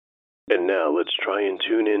And now let's try and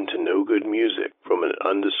tune in to no good music from an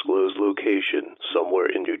undisclosed location somewhere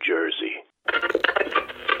in New Jersey.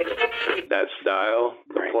 That style,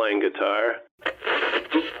 playing guitar.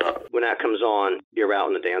 When that comes on, you're out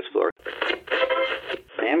on the dance floor.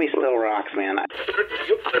 Sammy still rocks, man. Am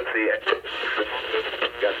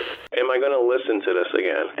I going to listen to this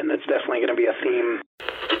again? And that's definitely going to be a theme.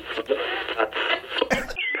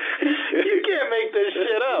 You can't make this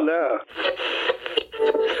shit up. No.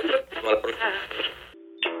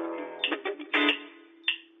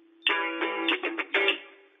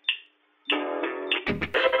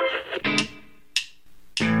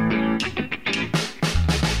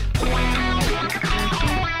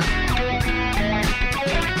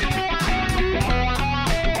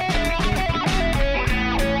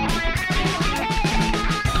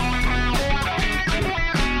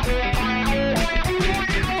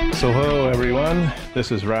 So hello everyone,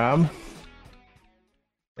 this is Rob.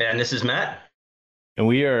 And this is Matt. And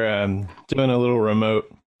we are doing a little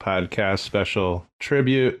remote podcast special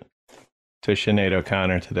tribute to Sinead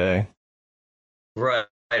O'Connor today. Right,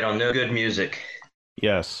 on No Good Music.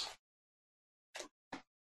 Yes.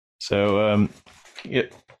 So, Matt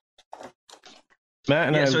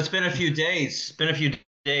and I... so it's been a few days.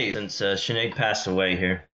 Since Sinead passed away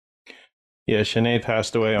here. Yeah, Sinead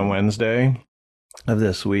passed away on Wednesday of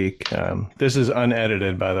this week. This is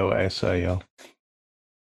unedited, by the way, so you'll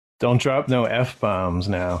don't drop no F-bombs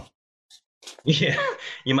now. Yeah,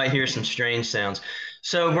 you might hear some strange sounds.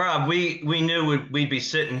 So, Rob, we knew we'd be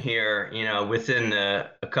sitting here, within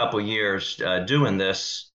a couple years doing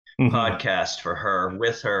this podcast for her,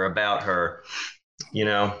 with her, about her.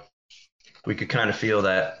 We could kind of feel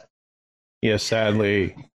that. Yeah,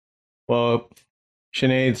 sadly. Well,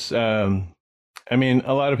 Sinead's...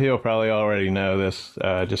 a lot of people probably already know this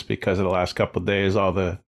just because of the last couple of days, all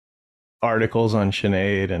the articles on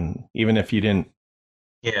Sinead, and even if you didn't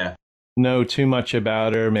know too much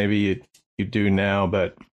about her, maybe you do now,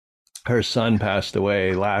 but her son passed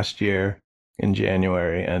away last year in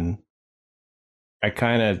January, and I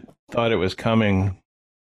kind of thought it was coming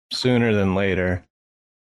sooner than later.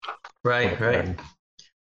 Right.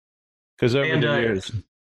 Because over the years...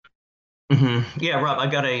 Mm-hmm. Yeah, Rob,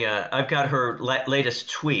 I've got her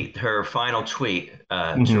latest tweet, her final tweet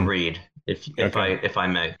to read, if I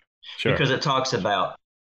may, sure. Because it talks about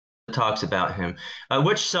him.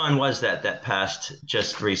 Which son was that passed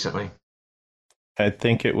just recently? I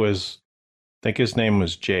think his name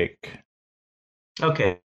was Jake.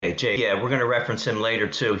 Okay, Jake. Yeah, we're going to reference him later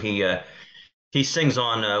too. He sings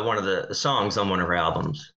on one of the songs on one of her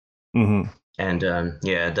albums, and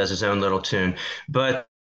does his own little tune, but.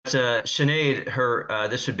 Sinead,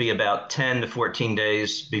 this would be about 10 to 14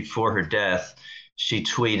 days before her death. She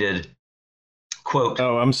tweeted, quote...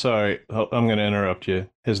 Oh, I'm sorry. I'm going to interrupt you.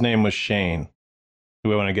 His name was Shane.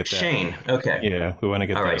 We want to get that. Shane. Okay. Yeah, we want to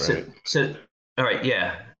get that right. So, all right.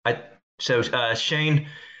 Yeah. Shane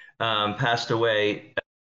passed away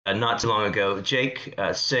not too long ago. Jake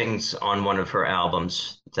sings on one of her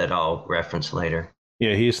albums that I'll reference later.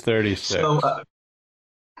 Yeah, he's 36. So,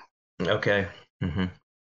 okay. Mm-hmm.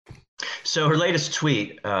 So her latest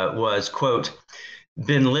tweet was, quote,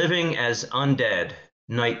 "Been living as undead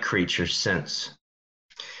night creatures since.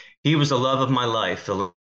 He was the love of my life,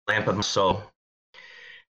 the lamp of my soul.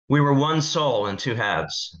 We were one soul in two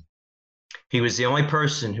halves. He was the only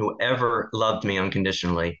person who ever loved me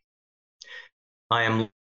unconditionally. I am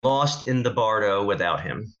lost in the bardo without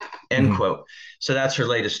him." End quote. So that's her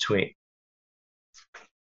latest tweet.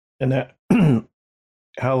 And that,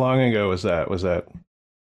 how long ago was that? Was that?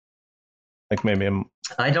 Like maybe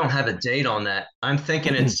I don't have a date on that. I'm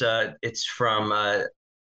thinking it's from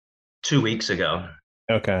 2 weeks ago.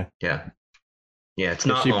 Okay. Yeah, it's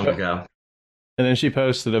not long ago. And then she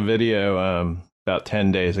posted a video about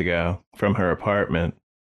 10 days ago from her apartment,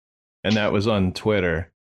 and that was on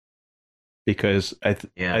Twitter because I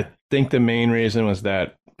think the main reason was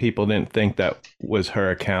that people didn't think that was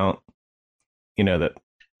her account. That.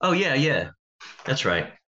 Oh yeah, that's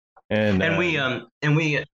right. And we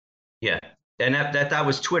And that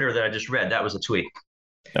was Twitter that I just read. That was a tweet.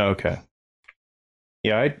 Okay.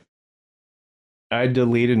 Yeah, I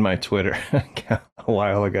deleted my Twitter account a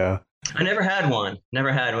while ago. I never had one.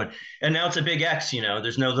 And now it's a big X,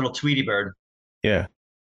 There's no little Tweety bird. Yeah.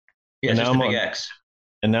 Yeah, just a big X.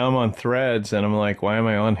 And now I'm on Threads, and I'm like, why am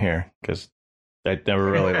I on here? Because I never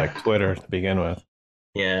really liked Twitter to begin with.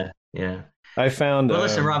 Yeah. I found... Well,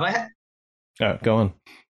 listen, Rob, go on.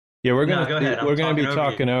 Yeah, we're gonna be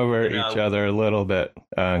talking over each other a little bit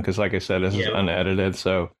because, like I said, this is unedited.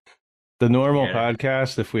 So the normal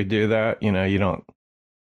podcast, if we do that,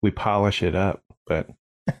 we polish it up. But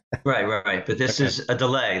Right. But this Okay. is a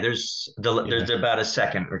delay. There's about a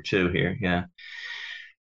second or two here. Yeah.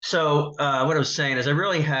 So what I was saying is I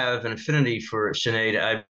really have an affinity for Sinead.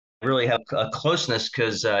 I really have a closeness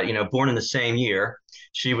because, born in the same year.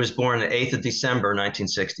 She was born the 8th of December,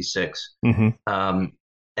 1966. Mm-hmm.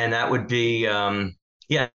 And that would be,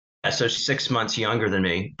 yeah, so she's 6 months younger than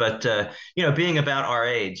me. But, being about our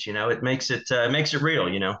age, it makes it real,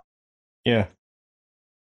 Yeah.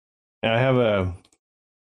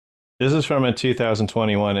 This is from a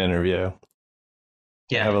 2021 interview.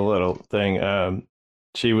 Yeah. I have a little thing.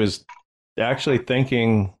 She was actually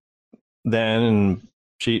thinking then, and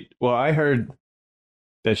I heard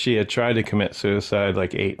that she had tried to commit suicide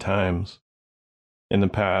like 8 times in the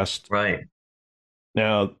past. Right.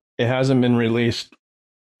 Now, it hasn't been released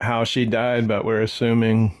how she died, but we're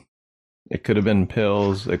assuming it could have been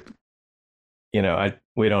pills. We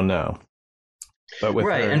don't know. But with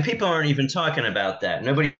right, her, and people aren't even talking about that.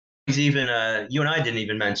 Nobody's even, you and I didn't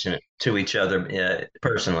even mention it to each other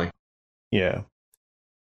personally. yeah.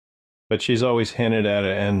 But she's always hinted at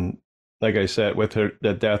it, and like I said, with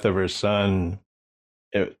the death of her son,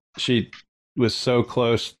 she was so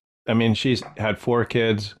close. I mean, she's had 4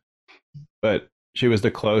 kids, but she was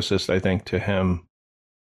the closest, I think, to him.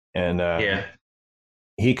 And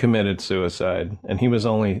he committed suicide, and he was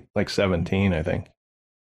only like 17, I think.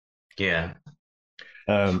 Yeah.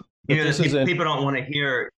 People don't want to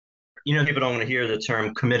hear. People don't want to hear the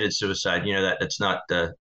term committed suicide. That it's not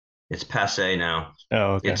it's passé now.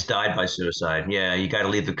 Oh, okay. It's died by suicide. Yeah, you got to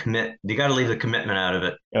leave the commitment out of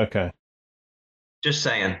it. Okay. Just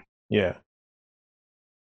saying. Yeah.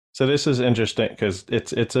 So this is interesting because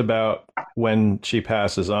it's about when she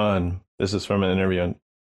passes on. This is from an interview in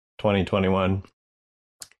 2021.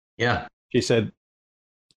 Yeah. She said,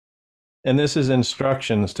 and this is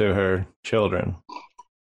instructions to her children.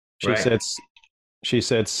 She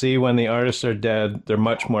said, see, when the artists are dead, they're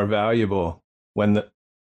much more valuable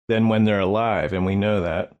than when they're alive. And we know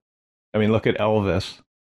that. I mean, look at Elvis.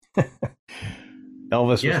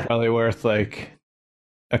 Elvis was probably worth like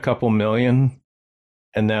a couple million,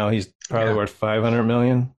 and now he's probably worth 500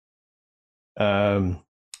 million.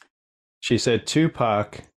 She said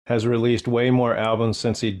Tupac has released way more albums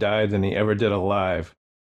since he died than he ever did alive.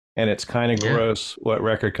 And it's kind of gross what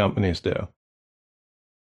record companies do.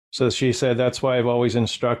 So she said, that's why I've always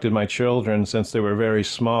instructed my children since they were very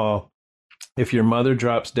small. If your mother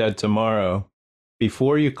drops dead tomorrow,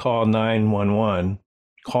 before you call 911,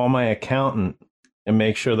 call my accountant and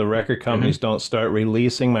make sure the record companies don't start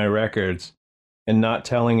releasing my records and not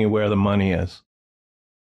telling you where the money is.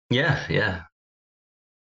 Yeah.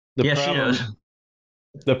 She knows.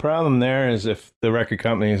 The problem there is if the record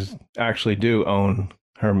companies actually do own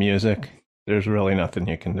her music, there's really nothing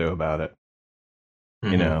you can do about it.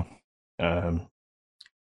 I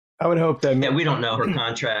would hope that. Yeah, we don't know her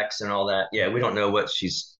contracts and all that. Yeah, we don't know what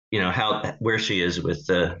she's, where she is with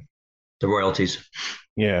the royalties.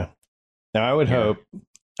 Yeah. Now, I would hope.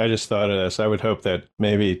 I just thought of this. I would hope that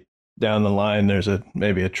maybe down the line there's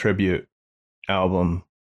maybe a tribute album,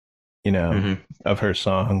 of her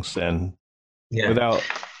songs, and without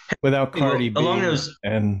Cardi B along those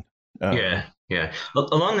and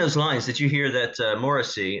along those lines. Did you hear that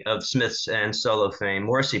Morrissey of Smiths and solo fame,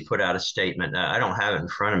 Morrissey put out a statement? I don't have it in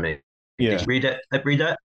front of me. Yeah. Did you read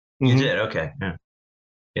that? You did. Okay.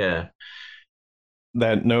 Yeah.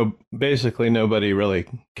 That basically nobody really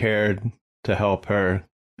cared to help her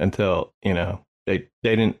until they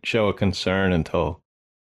didn't show a concern until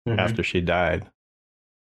after she died.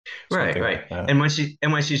 Right. Like and when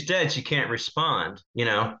she's dead, she can't respond.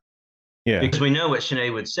 Yeah. Because we know what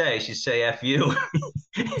Sinead would say. She'd say, "F you,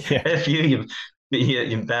 F you,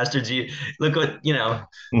 you bastards! You look what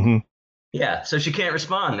Yeah. So she can't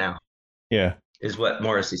respond now. Yeah. Is what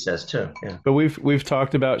Morrissey says too. Yeah. But we've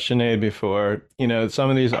talked about Sinead before. Some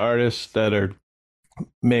of these artists that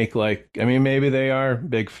maybe they are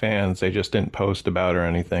big fans. They just didn't post about or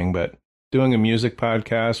anything. But doing a music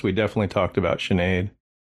podcast, we definitely talked about Sinead.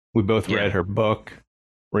 We both read her book,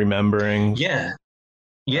 Remembering. Yeah.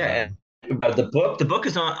 The book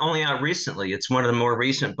is only out recently. It's one of the more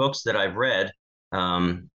recent books that I've read. A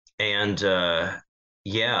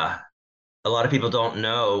lot of people don't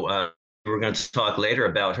know. We're going to talk later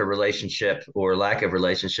about her relationship or lack of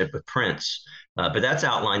relationship with Prince, but that's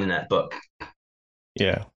outlined in that book.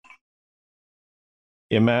 Yeah.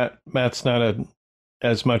 Matt's not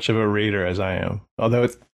as much of a reader as I am, although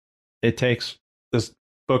it takes this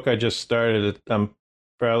book I just started. I'm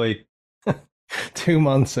probably 2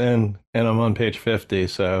 months in, and I'm on page 50.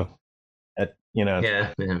 So,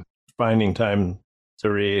 finding time to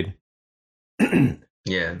read.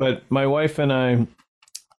 Yeah. But my wife and I,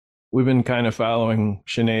 we've been kind of following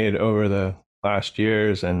Sinead over the last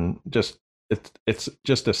years, and just it's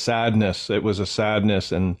just a sadness. It was a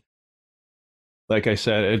sadness, and like I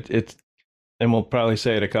said, it's and we'll probably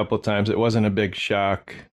say it a couple of times. It wasn't a big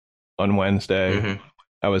shock on Wednesday. Mm-hmm.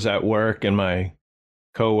 I was at work, and my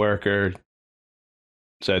coworker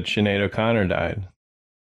said Sinead O'Connor died,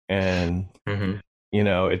 and Mm-hmm. you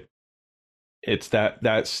know, it's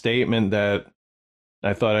that statement that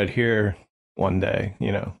I thought I'd hear one day,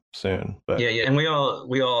 you know, soon. But Yeah, and we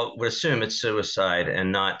all would assume it's suicide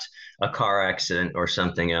and not a car accident or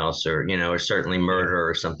something else, or or certainly murder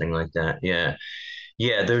or something like that. Yeah,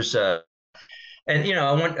 yeah. There's and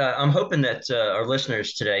I'm hoping that our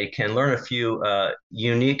listeners today can learn a few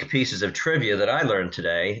unique pieces of trivia that I learned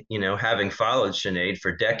today. Having followed Sinead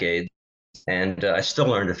for decades. And I still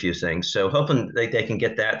learned a few things. So hoping they can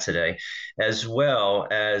get that today, as well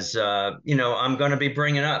as, I'm going to be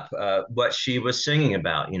bringing up what she was singing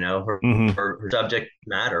about. Mhm. Her subject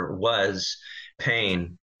matter was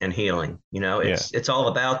pain and healing. It's all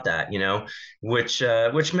about that,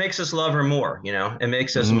 which makes us love her more. It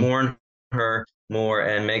makes us mourn her more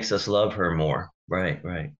and makes us love her more. Right,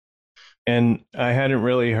 right. And I hadn't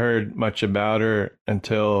really heard much about her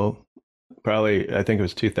until probably, I think it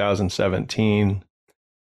was 2017,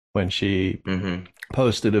 when she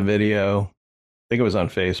posted a video, I think it was on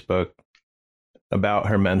Facebook, about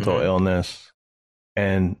her mental illness.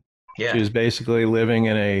 And she was basically living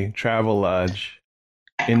in a travel lodge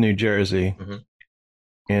in New Jersey,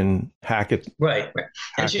 in Hackett. Right.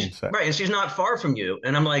 And she's not far from you.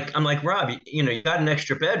 And I'm like, Rob, you got an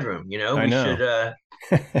extra bedroom, I know.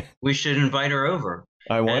 We should invite her over.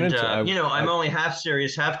 I wanted to. I'm only half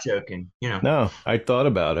serious, half joking. No, I thought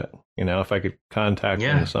about it. If I could contact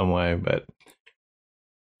her in some way, but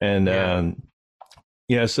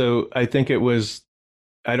so I think it was.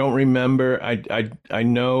 I don't remember. I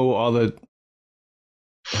know all her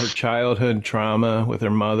childhood trauma with her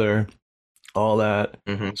mother, all that.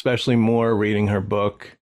 Especially more reading her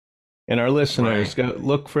book. And our listeners, go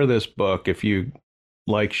look for this book if you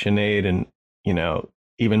like Sinead, and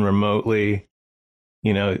even remotely.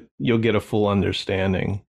 You'll get a full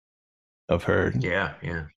understanding of her. Yeah.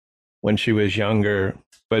 When she was younger,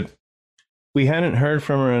 but we hadn't heard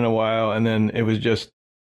from her in a while, and then it was just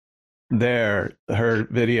her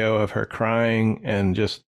video of her crying and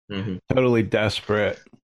just totally desperate.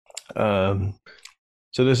 So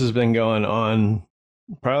this has been going on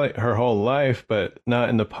probably her whole life, but not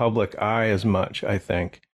in the public eye as much, I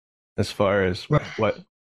think, as far as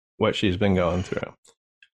what she's been going through.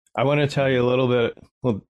 I want to tell you a little bit.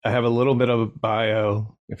 Well, I have a little bit of a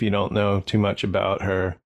bio if you don't know too much about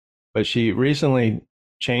her, but she recently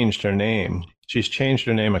changed her name. She's changed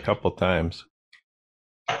her name a couple times.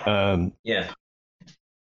 And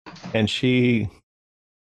she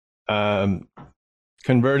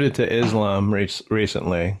converted to Islam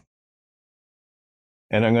recently.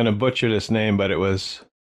 And I'm going to butcher this name, but it was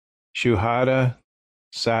Shuhada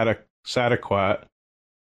Sadaquat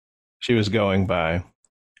she was going by.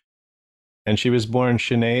 And she was born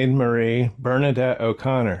Sinead Marie Bernadette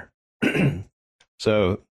O'Connor.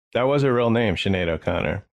 So that was her real name, Sinead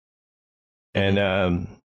O'Connor. And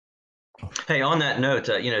hey, on that note,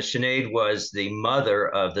 Sinead was the mother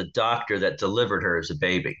of the doctor that delivered her as a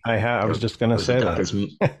baby. I was just going to say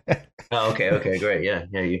that. Oh, okay, great. Yeah,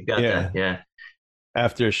 you've got that. Yeah.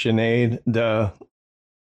 After Sinead de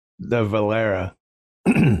Valera.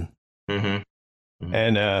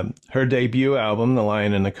 And her debut album, The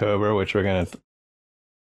Lion and the Cobra, which I'm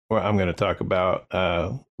going to talk about,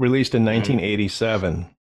 released in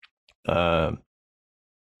 1987. And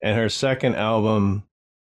her second album,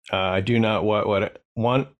 I Do Not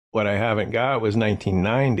Want What I Haven't Got, was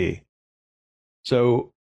 1990.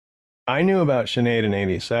 So I knew about Sinead in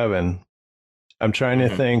 87. I'm trying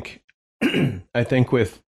to think. I think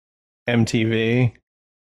with MTV,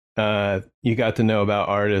 you got to know about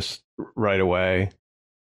artists right away.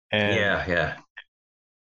 And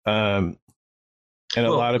and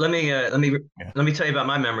a lot of let me tell you about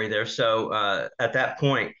my memory there. So at that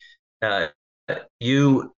point,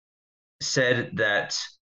 you said that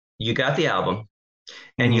you got the album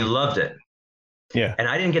and you loved it. Yeah. And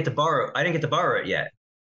I didn't get to borrow it yet.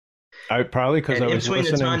 I probably because I was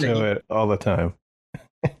listening to it all the time.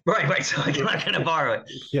 Right. So I'm not going to borrow it.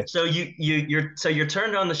 Yeah. So you're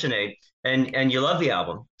turned on the Sinead and you love the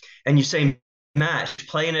album and you say, Matt,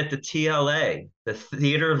 playing at the TLA, the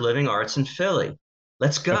Theater of Living Arts in Philly.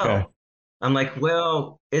 Let's go. Okay. I'm like,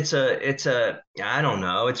 well, it's a I don't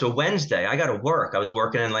know. It's a Wednesday. I got to work. I was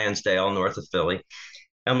working in Lansdale, north of Philly.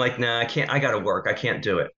 I'm like, nah, I can't. I got to work. I can't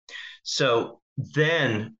do it. So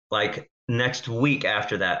then, like next week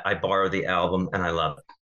after that, I borrow the album and I love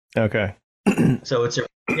it. Okay. So it's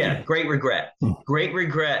great regret. Great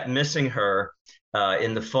regret missing her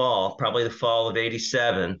in the fall, probably the fall of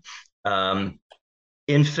 '87,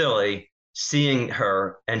 in Philly, seeing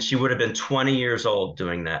her, and she would have been 20 years old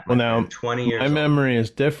doing that. Well, now 20 years my old. memory is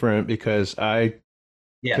different because I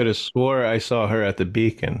could have swore I saw her at the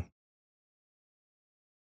Beacon.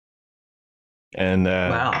 And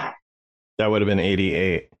wow. That would have been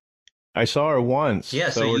 '88. I saw her once. Yeah,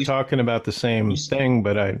 so we're talking about the same thing,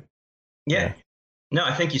 but yeah. No,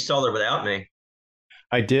 I think you saw her without me.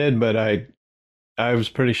 I did, but I was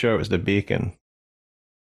pretty sure it was the Beacon.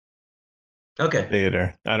 Okay.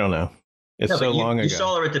 Theater. I don't know. It's so long ago. You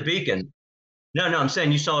saw her at the Beacon. No, I'm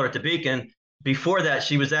saying you saw her at the Beacon. Before that,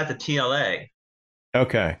 she was at the TLA.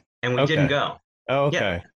 Okay. And we didn't go. Oh,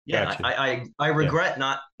 okay. Yeah. Gotcha. I regret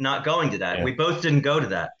not going to that. Yeah. We both didn't go to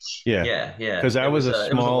that. Yeah. Yeah. Because that was a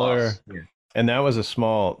smaller, and that was a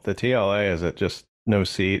small. The TLA is just no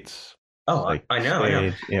seats. Oh, like I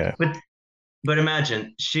know. Yeah. But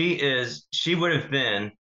imagine she would have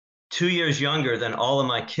been 2 years younger than all of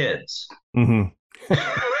my kids. Mm-hmm.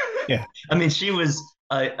 Yeah. I mean, she was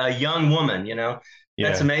a young woman,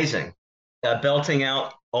 That's amazing. Belting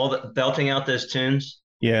out those tunes.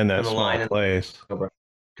 Yeah, in that small place.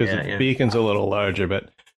 Because the Beacon's a little larger, but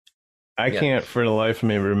I can't for the life of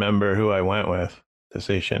me remember who I went with to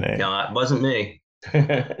see Sinead. No, it wasn't me.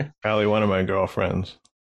 Probably one of my girlfriends.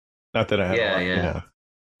 Not that I had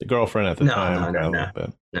the girlfriend at the time.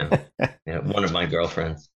 No. One of my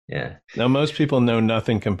girlfriends. Yeah. Now, most people know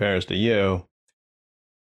nothing compares to you.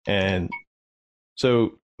 And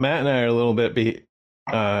so Matt and I are a little bit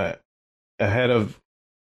ahead of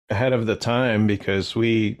the time because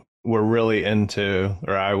we were really into,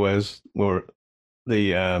 or I was,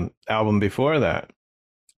 the album before that,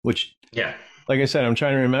 which, like I said, I'm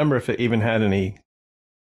trying to remember if it even had any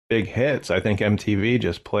big hits. I think MTV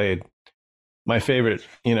just played. My favorite,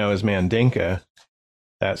 is Mandinka,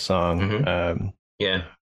 that song. Mm-hmm.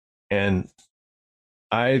 And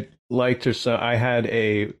I liked her so. I had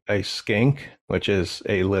a skink, which is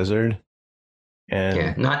a lizard,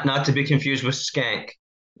 and not to be confused with skank.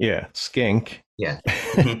 Yeah, skink. Yeah.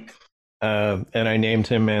 And I named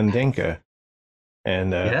him Mandinka.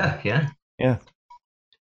 And yeah.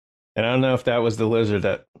 And I don't know if that was the lizard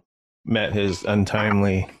that met his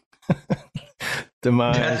untimely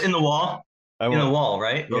demise. Death in the wall. In the wall,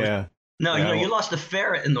 right? Yeah. No, you lost a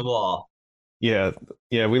ferret in the wall. Yeah,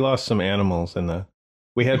 we lost some animals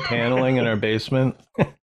we had paneling in our basement.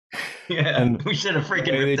 Yeah, and we should have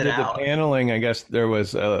freaking ripped it out. The paneling, I guess there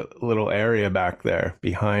was a little area back there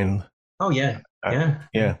behind. Oh yeah,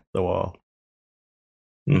 the wall.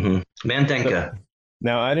 Mm-hmm. Mandinka.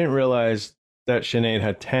 Now I didn't realize that Sinead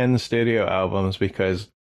had 10 studio albums because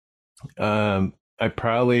I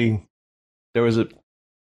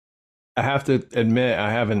have to admit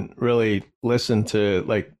I haven't really listened to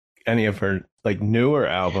like any of her like newer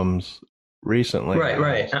albums recently.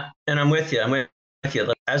 Right. And I'm with you.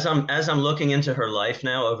 Look, as I'm looking into her life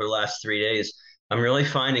now over the last 3 days, I'm really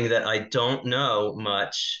finding that I don't know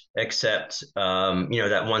much except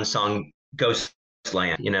that one song Ghostland.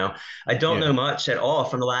 I don't know much at all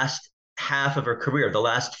from the last half of her career, the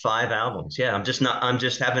last 5 albums. I'm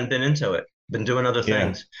just haven't been into it. Been doing other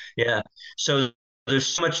things. So there's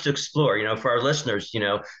so much to explore, for our listeners,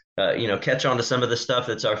 catch on to some of the stuff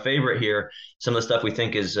that's our favorite here, some of the stuff we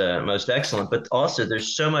think is most excellent, but also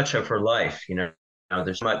there's so much of her life,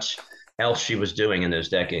 there's much else she was doing in those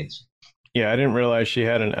decades. Yeah, I didn't realize she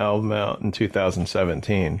had an album out in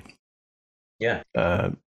 2017. Yeah.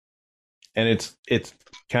 And it's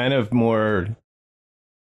kind of more,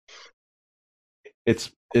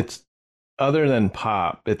 it's other than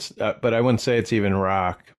pop, it's but I wouldn't say it's even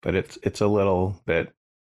rock, but it's a little bit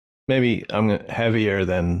maybe heavier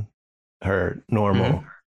than her normal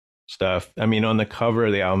stuff. I mean, on the cover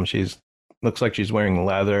of the album, looks like she's wearing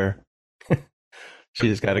leather.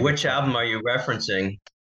 She's got Which album are you referencing?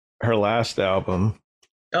 Her last album.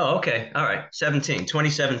 Oh, okay. All right.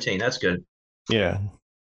 2017. That's good. Yeah.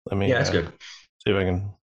 That's good. See if I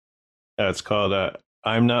can. It's called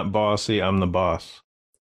I'm Not Bossy, I'm the Boss.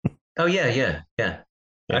 Oh, yeah.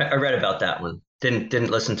 I read about that one. Didn't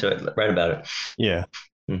listen to it. Read about it. Yeah.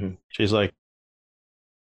 Mm-hmm. She's like,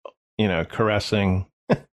 caressing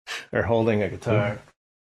or holding a guitar.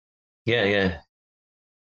 Yeah.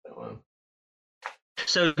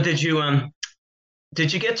 So did you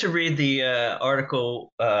get to read the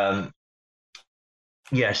article? I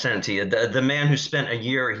sent it to you. The man who spent a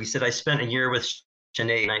year. He said, "I spent a year with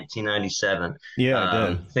Sinead in 1997." Yeah, I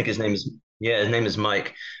did. I think his name is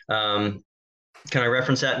Mike. Can I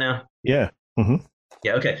reference that now? Yeah. Hmm.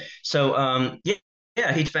 Yeah. Okay. So,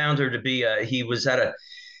 yeah, he found her to be. He was at a.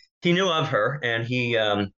 He knew of her, and he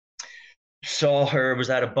saw her, was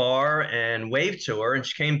at a bar and waved to her, and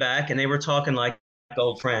she came back, and they were talking like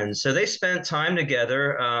old friends. So they spent time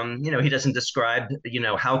together. He doesn't describe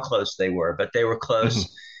how close they were, but they were Hmm.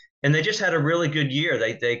 close, and they just had a really good year.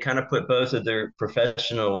 They kind of put both of their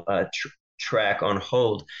professional track on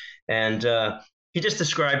hold, and he just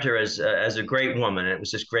described her as a great woman. It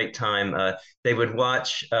was this great time. They would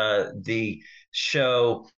watch the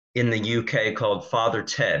show in the UK called Father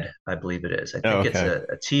Ted, I believe it is. I Oh, think it's okay.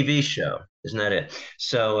 a TV show, isn't that it?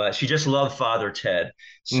 So she just loved Father Ted.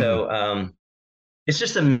 Hmm. So it's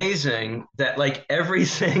just amazing that like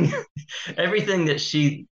everything, everything that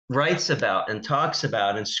she writes about and talks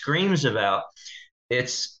about and screams about,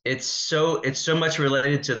 it's so much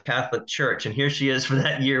related to the Catholic Church. And here she is for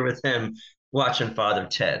that year with him watching Father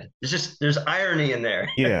Ted. There's irony in there.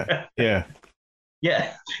 Yeah. Yeah.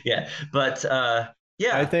 Yeah, yeah. But I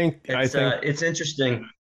yeah, think I think it's interesting.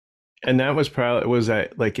 and that was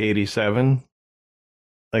at like 87,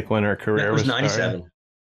 like when her That career was was starting. 97.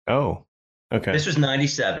 Oh, okay. This was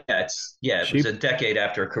 97. Yeah, it was She a decade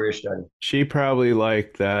after her career started. she probably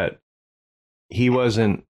liked that he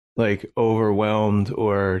wasn't like overwhelmed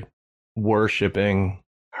or worshiping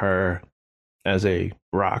her as a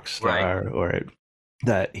rock Right. star, or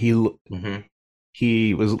that Hmm.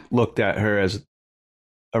 he was looked at her as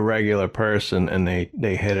a regular person, and they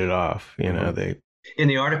hit it off, Hmm. they. In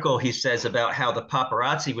the article, he says about how the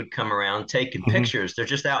paparazzi would come around taking Mhm. pictures. They're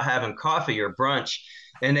just out having coffee or brunch,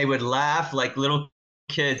 and they would laugh like little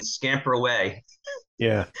kids, scamper away,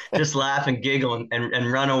 Yeah. just laugh and giggle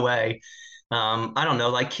and run away. I don't know,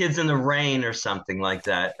 like kids in the rain or something like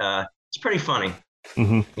that. It's pretty funny.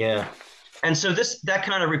 Hmm. Yeah. And so that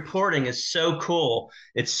kind of reporting is so cool.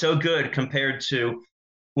 It's so good compared to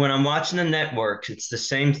when I'm watching the networks. It's the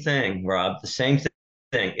same thing, Rob. The same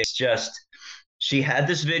thing. It's just she had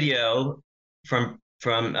this video from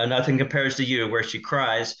Nothing Compares to You where she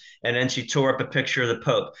cries, and then she tore up a picture of the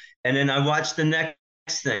Pope. And then I watched the next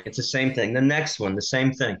thing. It's the same thing. The next one, the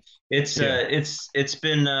same thing. It's Yeah. it's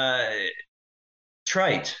been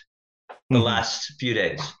trite the Hmm. last few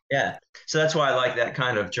days. Yeah. So that's why I like that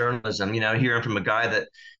kind of journalism, hearing from a guy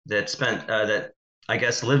that spent that I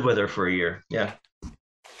guess lived with her for a year. Yeah.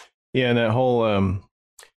 Yeah, and that whole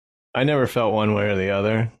I never felt one way or the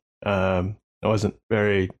other. I wasn't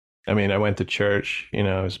very. I mean, I went to church.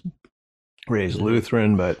 I was raised Hmm.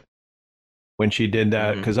 Lutheran, but when she did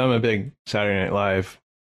that, Hmm. because I'm a big Saturday Night Live,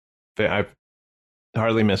 I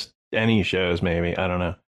hardly missed any shows. Maybe I don't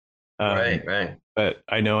know. Right, right. But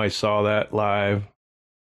I know I saw that live.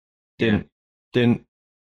 Yeah. Didn't.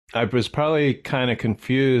 I was probably kind of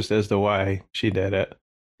confused as to why she did it.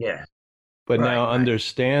 Yeah. But Right, now right.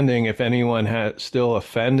 understanding, if anyone has still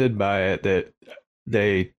offended by it, that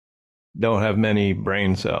they don't have many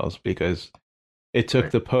brain cells, because it took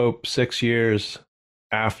Right. the Pope 6 years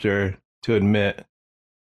after to admit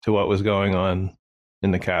to what was going on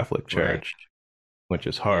in the Catholic Right. Church, which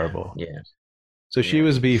is Yeah. horrible. Yeah. So she Yeah.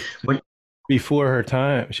 was When, before her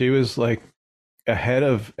time. She was like ahead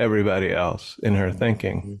of everybody else in her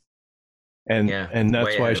thinking, and yeah, and that's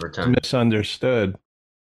way why ahead of she's her time. misunderstood.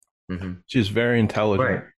 Hmm. She's a very intelligent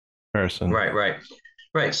Right. person. Right, right.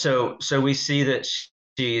 Right. So we see that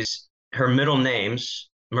she's her middle name's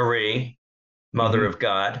Marie, Mother Hmm. of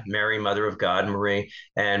God, Mary, Mother of God, Marie,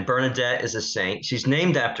 and Bernadette is a saint. She's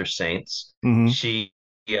named after saints. Hmm. She,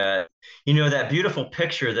 that beautiful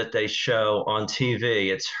picture that they show on TV.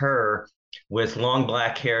 It's her with long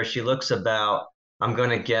black hair. She looks about, I'm going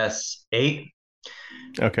to guess, 8.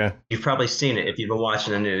 Okay. You've probably seen it if you've been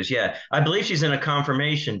watching the news. Yeah, I believe she's in a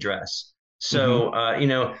confirmation dress. Hmm.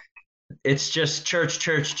 So, it's just church,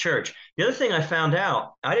 church, church. The other thing I found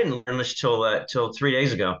out, I didn't learn this till 3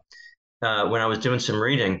 days ago when I was doing some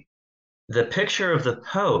reading. The picture of the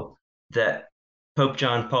Pope that Pope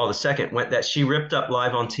John Paul II that she ripped up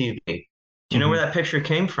live on TV. Do you know where Hmm. that picture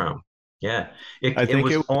came from? Yeah, I it think it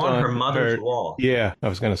was was on on her mother's her. wall. Yeah, I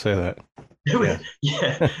was going to say that. Yeah.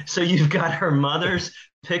 Yeah. So you've got her mother's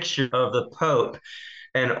picture of the Pope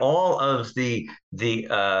and all of the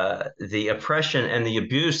oppression and the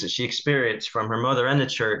abuse that she experienced from her mother and the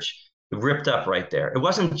church ripped up right there. It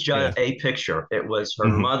wasn't Yeah. just a picture; it was her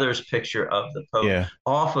Hmm. mother's picture of the Pope Yeah.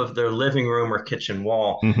 off of their living room or kitchen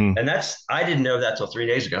wall. Hmm. And I didn't know that till 3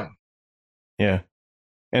 days ago. Yeah.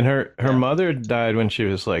 And her Yeah, mother died when she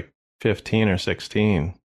was like 15 or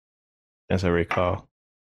 16, as I recall,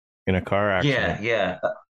 in a car yeah, accident. yeah.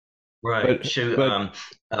 Right. But She but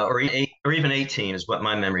or even 18 is what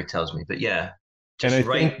my memory tells me. But yeah.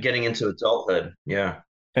 getting into adulthood. Yeah.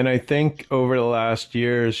 And I think over the last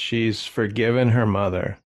years, she's forgiven her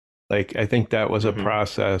mother. Like, I think that was a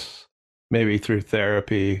process, maybe through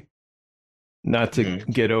therapy, not to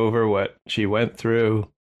get over what she went through,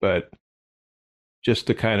 but just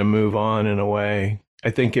to kind of move on in a way.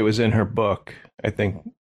 I think it was in her book. I think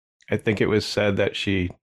it was said that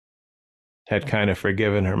she had kind of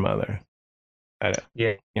forgiven her mother.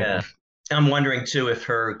 Yeah. I'm wondering too if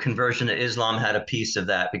her conversion to Islam had a piece of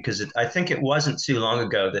that, because I think it wasn't too long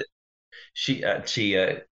ago that she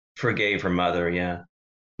forgave her mother. Yeah.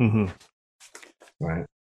 Mm-hmm. Right.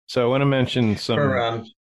 So I want to mention some.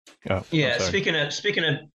 Speaking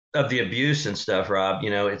of the abuse and stuff, Rob,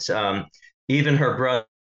 it's even her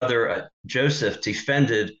brother Joseph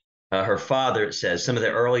defended her father. It says some of the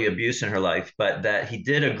early abuse in her life, but that he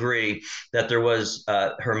did agree that there was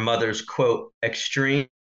her mother's, quote, extreme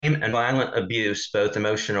and violent abuse, both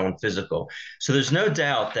emotional and physical. So there's no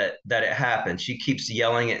doubt that it happened. She keeps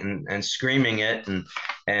yelling it and screaming it,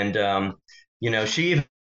 and she even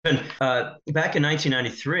back in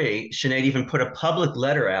 1993, Sinead even put a public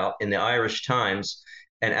letter out in the Irish Times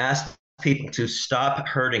and asked people to stop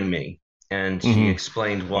hurting me. And she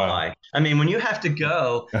explained why. Wow. I mean, when you have to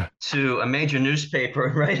go to a major newspaper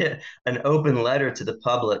and write an open letter to the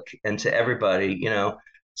public and to everybody,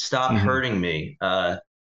 stop hurting me. I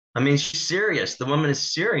mean, she's serious. The woman is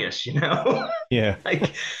serious, Yeah.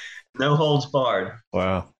 Like, no holds barred.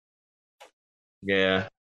 Wow. Yeah.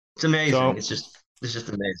 It's amazing. It's just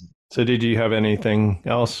amazing. So did you have anything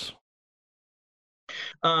else?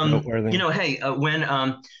 Hey,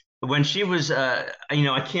 when she was, I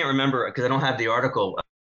can't remember because I don't have the article.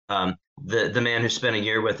 The man who spent a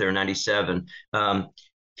year with her in 97,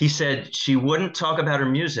 he said she wouldn't talk about her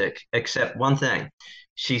music except one thing.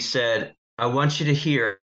 She said, I want you to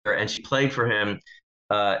hear, and she played for him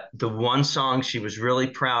the one song she was really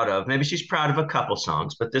proud of. Maybe she's proud of a couple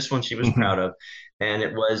songs, but this one she was proud of. And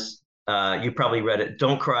it was, you probably read it,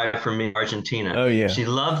 Don't Cry for Me, Argentina. Oh, yeah. She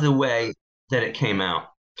loved the way that it came out.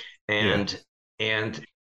 And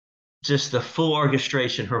just the full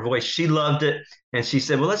orchestration, her voice, she loved it. And she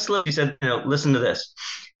said, well, she said, listen to this.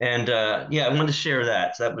 And I wanted to share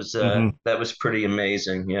that. So that was pretty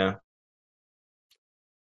amazing. Yeah.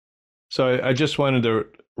 So I just wanted to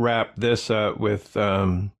wrap this up with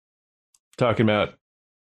talking about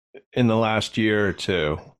in the last year or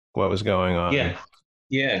two, what was going on.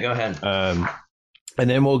 Yeah, go ahead. And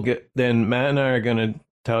then Matt and I are going to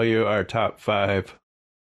tell you our top 5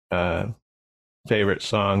 favorite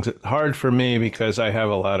songs. It's hard for me because I have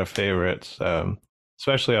a lot of favorites,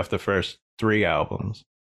 especially off the first 3 albums.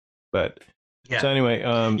 But so anyway,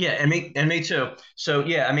 and me too. So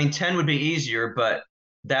 10 would be easier, but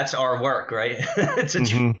that's our work, right?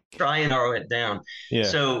 To try and narrow it down. Yeah.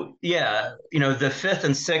 So the 5th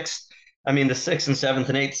and 6th, the 6th and 7th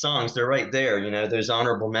and 8th songs, they're right there. There's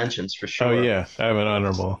honorable mentions for sure. Oh yeah, I have an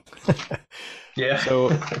honorable. Yeah.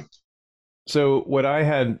 So what I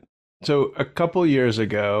had. So a couple years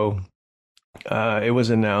ago, it was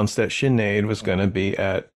announced that Sinead was going to be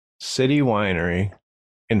at City Winery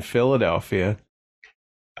in Philadelphia.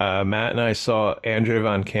 Matt and I saw Andrea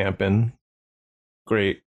Van Kampen,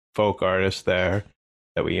 great folk artist there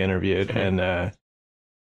that we interviewed. And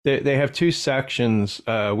they have 2 sections.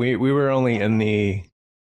 We were only in the,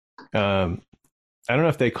 I don't know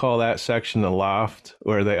if they call that section the loft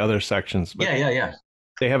or the other sections. But yeah.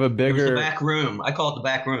 They have a bigger... It was the back room. I call it the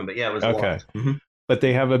back room, but it was okay. But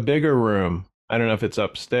they have a bigger room. I don't know if it's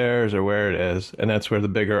upstairs or where it is, and that's where the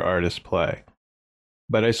bigger artists play.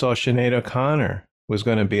 But I saw Sinead O'Connor was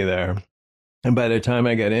going to be there. And by the time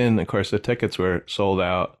I got in, of course, the tickets were sold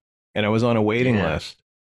out, and I was on a waiting list.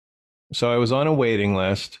 So I was on a waiting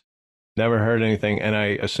list, never heard anything, and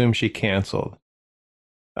I assumed she canceled.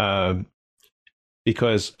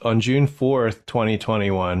 Because on June 4th,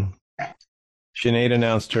 2021... Sinead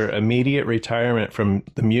announced her immediate retirement from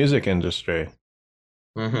the music industry.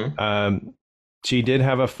 She did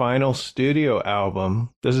have a final studio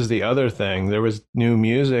album. This is the other thing. There was new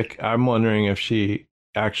music. I'm wondering if she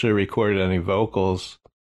actually recorded any vocals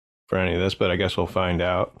for any of this, but I guess we'll find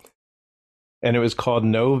out. And it was called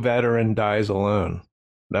No Veteran Dies Alone.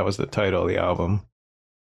 That was the title of the album.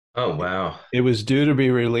 Oh, wow. It was due to be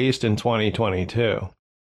released in 2022.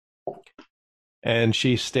 And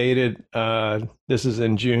she stated, this is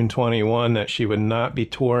in June 21, that she would not be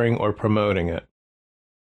touring or promoting it.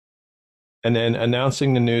 And then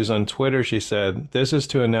announcing the news on Twitter, she said, this is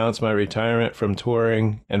to announce my retirement from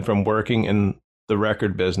touring and from working in the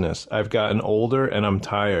record business. I've gotten older and I'm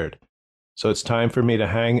tired. So it's time for me to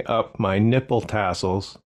hang up my nipple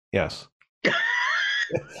tassels. Yes.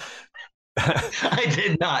 I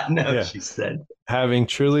did not know, Yeah. she said. Having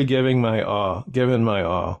truly given my all,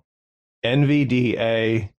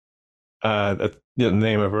 NVDA, that's the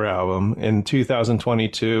name of her album, in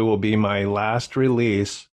 2022 will be my last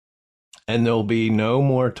release, and there'll be no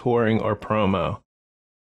more touring or promo.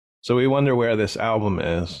 So we wonder where this album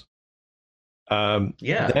is.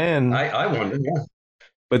 Then I wonder. Yeah.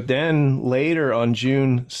 But then later on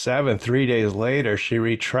June 7th, 3 days later, she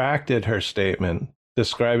retracted her statement,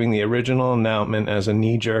 describing the original announcement as a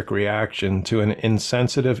knee-jerk reaction to an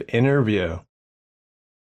insensitive interview.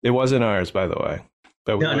 It wasn't ours, by the way,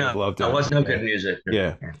 but we would have loved it. It was no good music.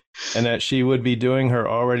 Yeah. And that she would be doing her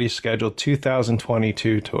already scheduled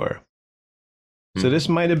 2022 tour. So this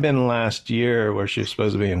might have been last year where she was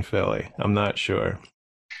supposed to be in Philly. I'm not sure.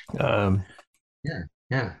 Yeah.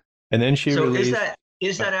 And then she released...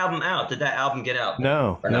 Is that album out? Did that album get out?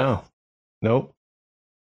 Nope.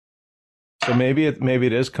 So maybe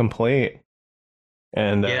it is complete.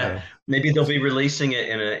 And maybe they'll be releasing it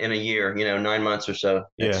in a year, 9 months or so.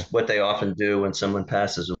 It's what they often do when someone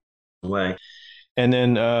passes away. And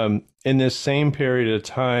then in this same period of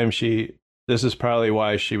time, this is probably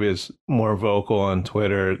why she was more vocal on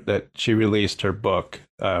Twitter, that she released her book,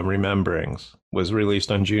 Rememberings, was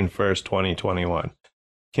released on June 1st, 2021.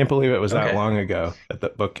 Can't believe it was that long ago that the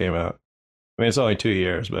book came out. I mean, it's only 2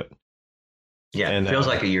 years, but it feels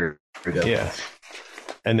like a year ago. Yeah.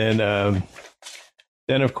 And then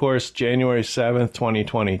of course, January 7th,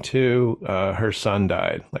 2022, her son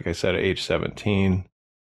died, like I said, at age 17.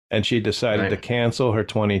 And she decided to cancel her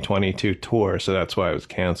 2022 tour. So that's why it was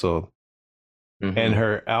canceled. Mm-hmm. And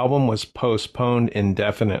her album was postponed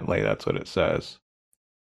indefinitely. That's what it says.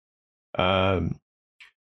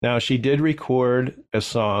 Now, she did record a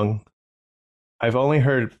song. I've only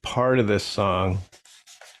heard part of this song,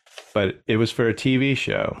 but it was for a TV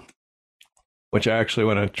show, which I actually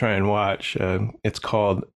want to try and watch. It's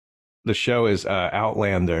called, the show is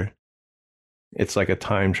Outlander. It's like a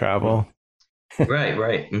time travel.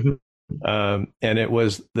 Right. Mm-hmm. And it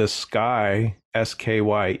was the Skye,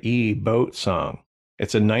 Skye, boat song.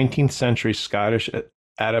 It's a 19th century Scottish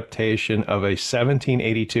adaptation of a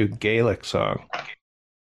 1782 Gaelic song.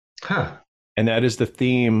 Huh. And that is the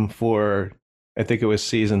theme for, I think it was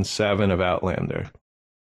season 7 of Outlander.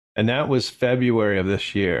 And that was February of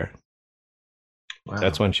this year. Wow.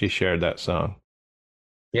 That's when she shared that song.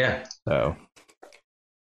 Yeah. So,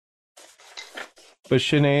 but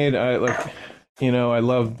Sinead, I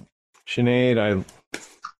love Sinead. I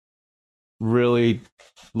really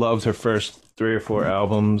loved her first 3 or 4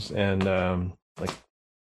 albums, and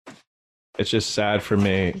it's just sad for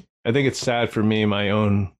me. I think it's sad for me, my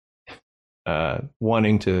own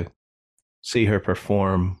wanting to see her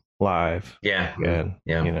perform live. Yeah. Again,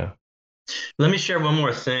 Let me share one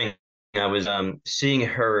more thing. I was seeing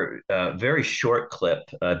her very short clip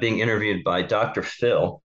being interviewed by Dr.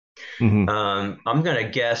 Phil. Mm-hmm. I'm going to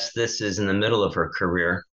guess this is in the middle of her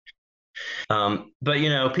career.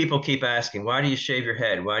 But people keep asking, why do you shave your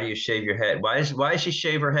head? Why do you shave your head? Why does she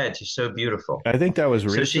shave her head? She's so beautiful. I think that was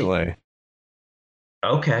recently.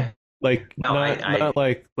 Okay. Like no, not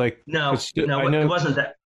like no, it wasn't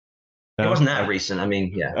that. It wasn't that recent. I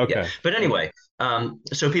mean, yeah. Okay. Yeah. But anyway,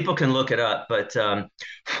 so people can look it up. But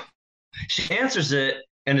she answers it,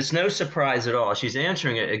 and it's no surprise at all. She's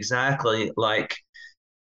answering it exactly like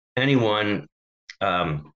anyone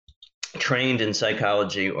trained in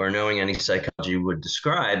psychology or knowing any psychology would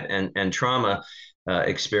describe, and trauma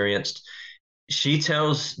experienced. She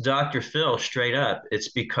tells Dr. Phil straight up, it's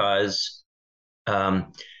because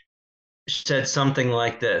she said something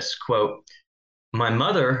like this, quote, "My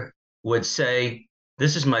mother would say,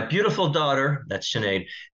 'This is my beautiful daughter,'" that's Sinead,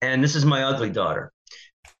 "and this is my ugly daughter,"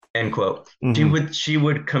 end quote. Mm-hmm. She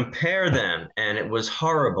would compare them, and it was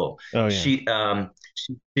horrible. Oh, yeah.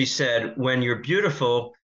 She said, "When you're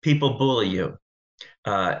beautiful, people bully you."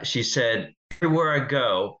 She said, "Everywhere I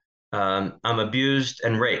go, I'm abused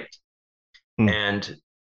and raped, and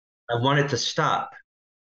I want it to stop."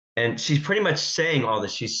 And she's pretty much saying all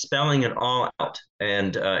this. She's spelling it all out.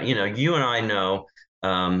 And, you and I know,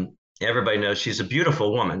 everybody knows she's a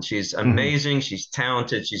beautiful woman. She's amazing. Mm-hmm. She's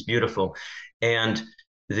talented. She's beautiful. And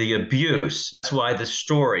the abuse, that's why the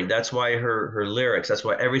story, that's why her lyrics, that's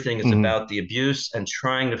why everything is about the abuse and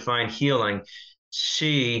trying to find healing.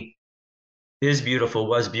 She is beautiful,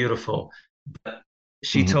 was beautiful. But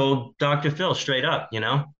she told Dr. Phil straight up,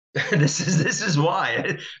 this is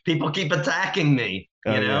why people keep attacking me.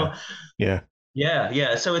 Yeah.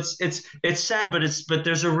 Yeah. So it's sad, but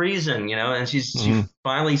there's a reason, and she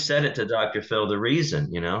finally said it to Dr. Phil, the reason,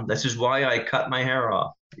 this is why I cut my hair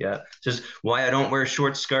off. Yeah. Just why I don't wear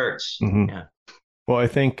short skirts. Yeah. Well, I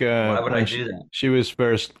think Why would I when do that? she was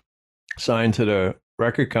first signed to the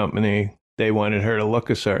record company, they wanted her to look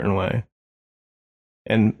a certain way.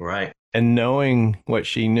 And Right. and knowing what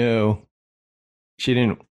she knew, she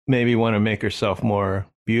didn't maybe want to make herself more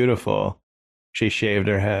beautiful. She shaved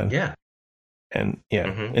her head. Yeah. And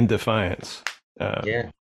Mhm. in defiance. Yeah.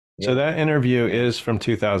 So that interview is from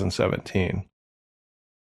 2017.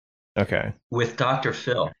 Okay. With Dr.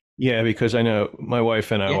 Phil. Yeah, because I know my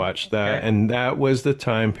wife and I Yeah. watched that, Okay. and that was the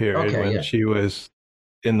time period Okay, when yeah. she was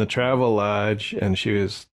in the travel lodge and she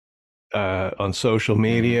was on social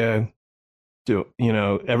media.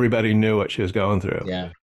 Everybody knew what she was going through.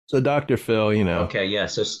 Yeah. So Dr. Phil, Okay, yeah.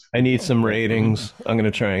 So I need some ratings. I'm going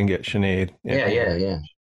to try and get Sinead. Yeah.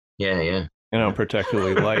 I don't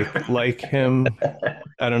particularly like him.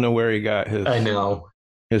 I don't know where he got I know.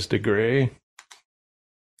 his degree.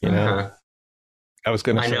 I was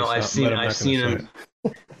going to say something, but I'm not seen gonna him.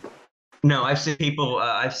 No, I've seen people.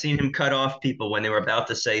 I've seen him cut off people when they were about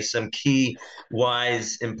to say some key,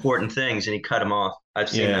 wise, important things, and he cut them off. I've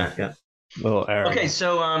seen that. Yeah. A little arrogant. Okay,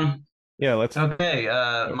 so yeah, let's. Okay,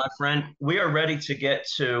 my friend, we are ready to get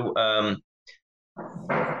to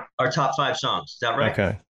our top 5 songs. Is that right?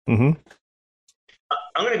 Okay. Mm-hmm.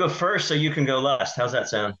 I'm going to go first, so you can go last. How's that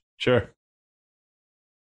sound? Sure.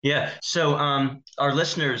 Yeah. So our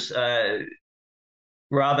listeners,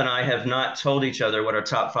 Rob and I have not told each other what our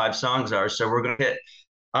top 5 songs are, so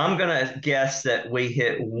I'm going to guess that we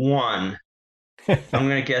hit one. I'm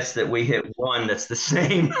going to guess that we hit one that's the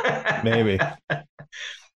same. Maybe.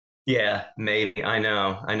 Yeah, maybe. I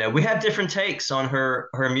know. We have different takes on her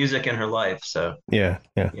music and her life, so. Yeah.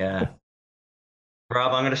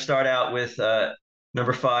 Rob, I'm going to start out with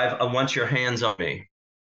number 5, I Want Your Hands on Me.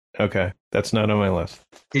 Okay. That's not on my list.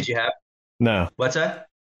 Did you have? No. What's that?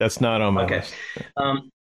 That's not on my list.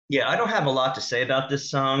 Yeah, I don't have a lot to say about this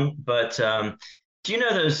song, but do you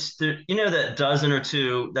know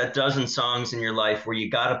that dozen songs in your life where you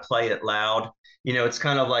got to play it loud? It's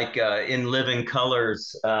kind of like in Living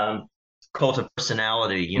Colors, Cult of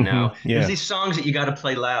Personality, Yeah. There's these songs that you got to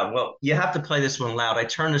play loud. Well, you have to play this one loud. I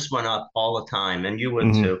turn this one up all the time, and you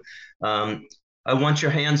would too. I Want Your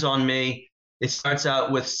Hands on Me. It starts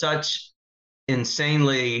out with such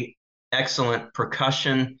insanely excellent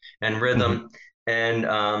percussion and rhythm,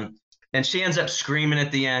 and she ends up screaming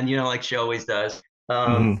at the end, like she always does.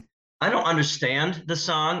 I don't understand the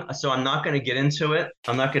song, so I'm not going to get into it.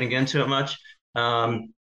 I'm not going to get into it much.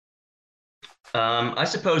 I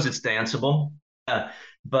suppose it's danceable,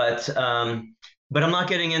 but I'm not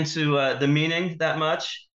getting into the meaning that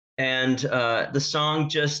much. And the song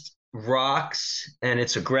just rocks, and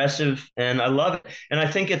it's aggressive, and I love it. And I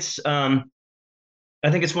think it's one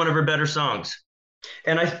of her better songs.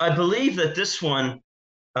 And I believe that this one,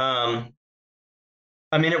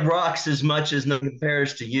 it rocks as much as Nothing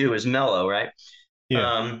Compares to You is mellow, right?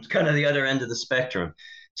 Yeah. Kind of the other end of the spectrum.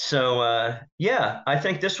 So, I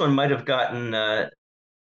think this one might have gotten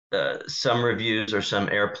some reviews or some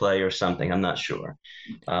airplay or something. I'm not sure.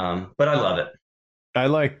 But I love it. I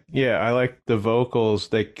like the vocals.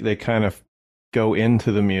 They kind of go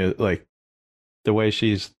into the music, like the way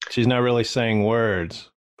she's not really saying words,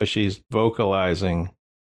 but she's vocalizing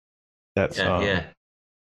that song.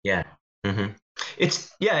 Yeah. Mm-hmm.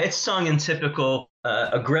 It's sung in typical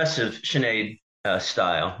aggressive Sinead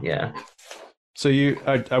style. Yeah. So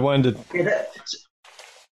I wanted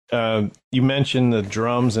to. You mentioned the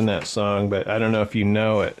drums in that song, but I don't know if you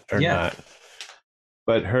know it or not.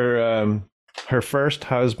 But her first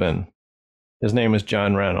husband, his name is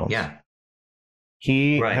John Reynolds. Yeah.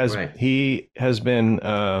 He has been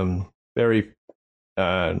very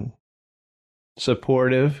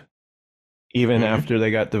supportive, even after they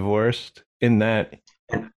got divorced. In that,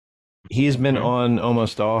 he's been on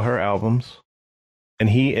almost all her albums, and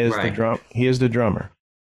he is the drummer.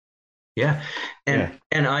 Yeah, and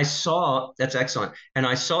I saw that's excellent. And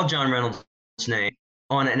I saw John Reynolds' name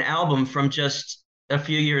on an album from just a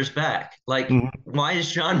few years back. Like, why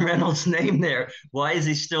is John Reynolds' name there? Why is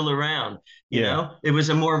he still around? You know, it was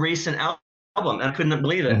a more recent album, and I couldn't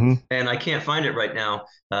believe it. And I can't find it right now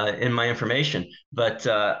in my information. But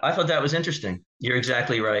I thought that was interesting. You're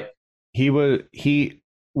exactly right.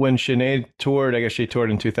 When Sinead toured, I guess she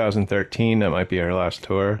toured in 2013. That might be her last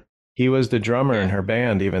tour. He was the drummer in her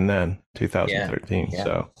band even then, 2013.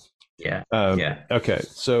 So, okay.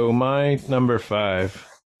 So my number 5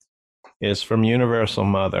 is from Universal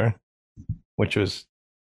Mother, which was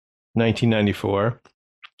 1994.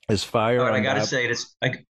 Is Fire? I gotta say it's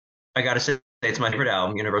my favorite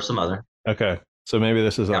album, Universal Mother. Okay, so maybe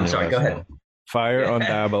this is on. I'm sorry. Go ahead. Fire on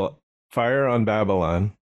Babylon. Fire on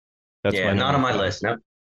Babylon. That's not on my list. No.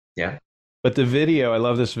 Yeah. But the video, I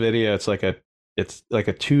love this video. It's like a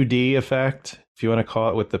 2D effect, if you want to call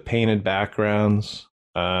it, with the painted backgrounds.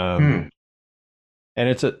 And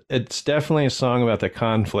it's definitely a song about the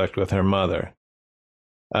conflict with her mother.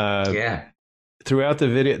 Throughout the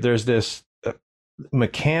video, there's this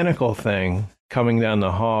mechanical thing coming down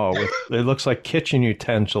the hall with, it looks like kitchen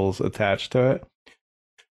utensils attached to it.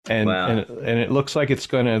 And it looks like it's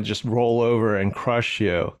going to just roll over and crush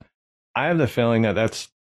you. I have the feeling that that's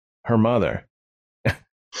her mother.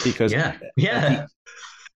 Because and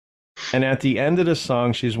at the end of the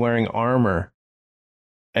song, she's wearing armor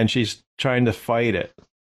and she's trying to fight it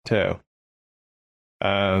too.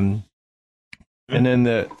 And then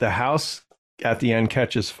the house at the end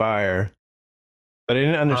catches fire, but I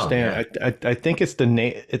didn't understand. I think it's the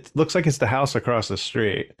it looks like it's the house across the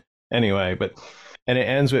street anyway, and it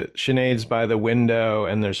ends with Sinead's by the window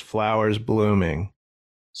and there's flowers blooming.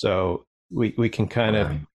 So we can kind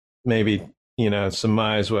of maybe,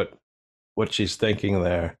 surmise what she's thinking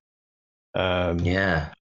there.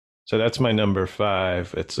 So that's my number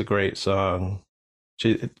 5. It's a great song.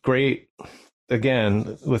 She's great,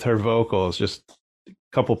 again, with her vocals, just a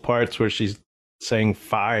couple parts where she's saying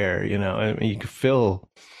fire, I mean, you can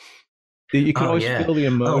always feel the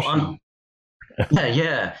emotion.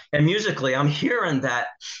 And musically, I'm hearing that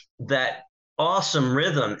awesome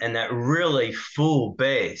rhythm and that really full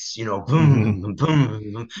bass, boom, boom,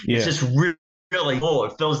 boom. It's just really full.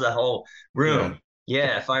 It fills the whole room.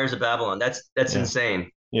 Fires of Babylon. That's insane.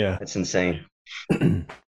 That's insane.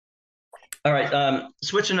 All right,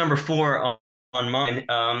 switching number 4 on mine,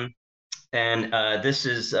 and this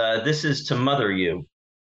is To Mother You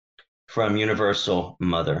from Universal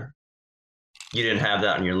Mother. You didn't have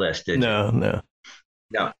that on your list, did you? No.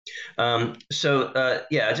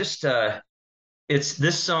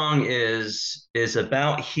 This song is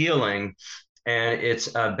about healing, and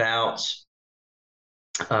it's about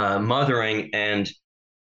mothering, and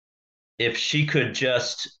if she could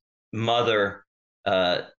just mother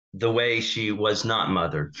the way she was not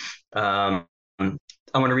mothered.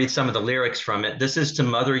 I want to read some of the lyrics from it. This is to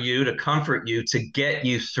mother you, to comfort you, to get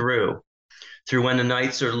you through when the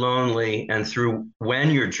nights are lonely, and through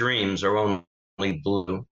when your dreams are only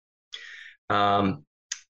blue.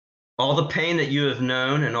 All the pain that you have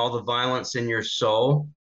known and all the violence in your soul,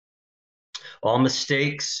 all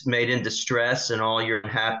mistakes made in distress and all your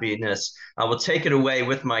unhappiness, I will take it away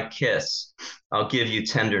with my kiss. I'll give you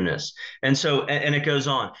tenderness. And so, and it goes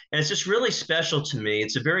on. And it's just really special to me.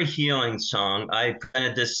 It's a very healing song. I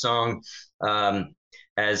presented this song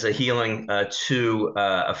as a healing to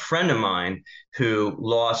a friend of mine who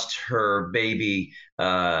lost her baby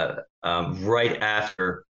right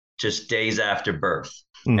after, just days after birth.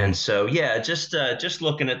 And so, just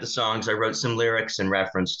looking at the songs, I wrote some lyrics and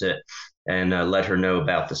referenced it and let her know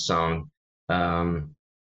about the song. So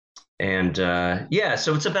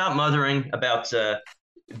it's about mothering, about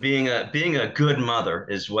being a good mother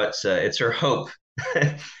is what's it's her hope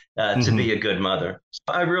to be a good mother.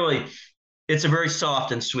 So it's a very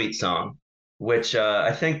soft and sweet song, which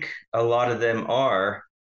I think a lot of them are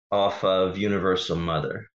off of Universal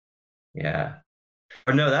Mother. Yeah.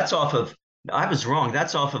 Or no, I was wrong.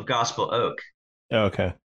 That's off of Gospel Oak. Oh,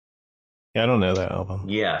 okay. Yeah, I don't know that album.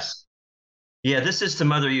 Yes. Yeah, this is To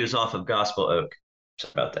Mother You is off of Gospel Oak.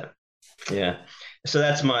 Sorry about that. Yeah. So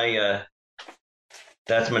that's my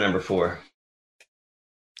number 4.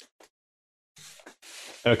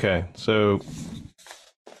 Okay, so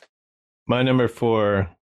my number 4,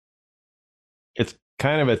 it's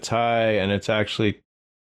kind of a tie, and it's actually,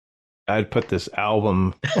 I'd put this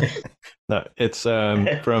album. No, it's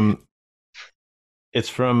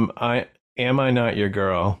from Am I Not Your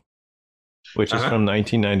Girl, which is from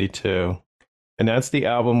 1992. And that's the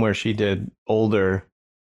album where she did older,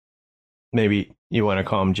 maybe you want to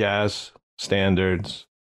call them jazz standards.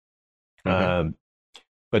 But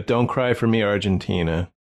Don't Cry for Me, Argentina.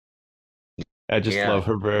 I just love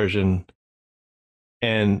her version.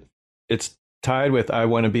 And it's tied with I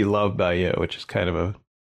Want to Be Loved by You, which is kind of a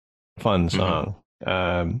fun song.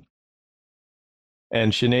 And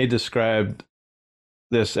Sinead described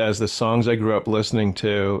this as the songs I grew up listening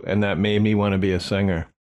to, and that made me want to be a singer.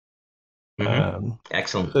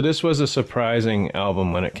 Excellent. So this was a surprising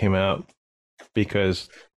album when it came out, because,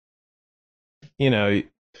 you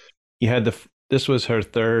had this was her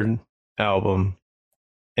 3rd album,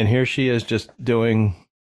 and here she is just doing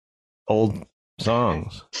old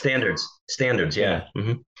songs. Standards, yeah.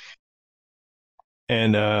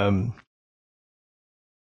 And I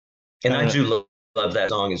do love that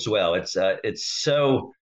song as well. It's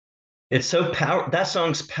so that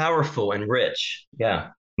song's powerful and rich. Yeah.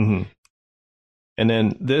 And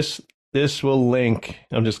then this this will link.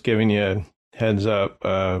 I'm just giving you a heads up.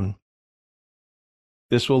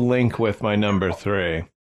 This will link with my number 3.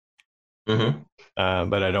 Mm-hmm.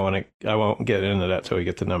 But I won't get into that till we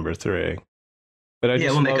get to number 3. But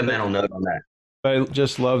We'll make a mental note on that. But I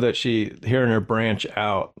just love that hearing her branch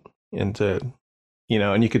out into,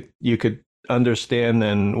 and you could understand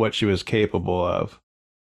then what she was capable of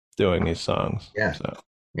doing these songs.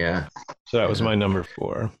 Yeah. So that was my number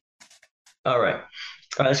 4. All right.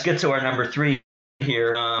 Let's get to our number 3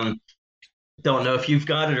 here. Don't know if you've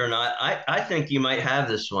got it or not. I think you might have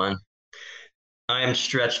this one. I Am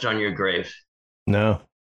Stretched on Your Grave. No.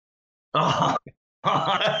 Oh.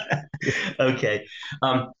 Okay.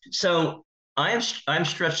 So I'm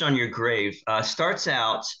Stretched on Your Grave starts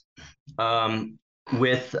out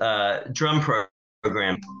with drum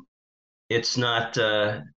program. It's not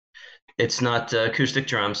acoustic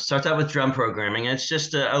drums. It starts out with drum programming. It's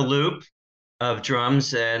just a loop of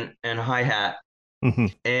drums and hi-hat. Mm-hmm.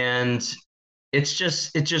 And it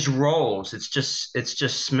just rolls. It's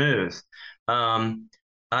just smooth.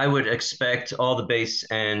 I would expect all the bass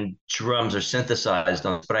and drums are synthesized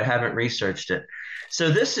on, but I haven't researched it. So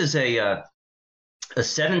this is a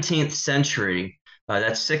 17th century,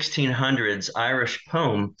 that's 1600s Irish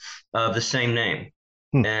poem of the same name.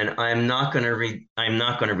 And I'm not going to read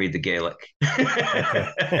the Gaelic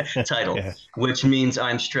title, which means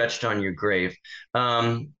I'm stretched on your grave.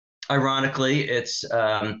 Ironically, it's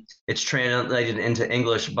translated into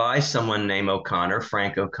English by someone named O'Connor,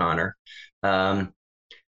 Frank O'Connor.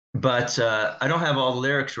 But I don't have all the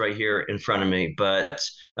lyrics right here in front of me. But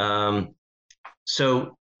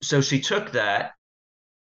so she took that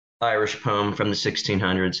Irish poem from the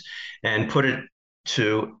 1600s and put it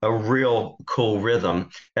to a real cool rhythm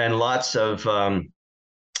and lots of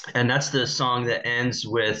and that's the song that ends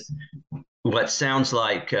with what sounds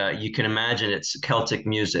like you can imagine it's Celtic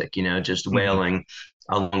music, just wailing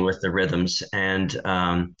along with the rhythms. And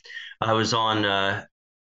I was on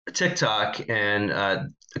TikTok and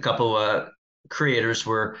a couple creators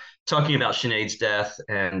were talking about Sinead's death,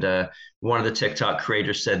 and one of the TikTok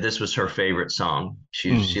creators said this was her favorite song.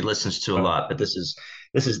 She listens to a lot, but this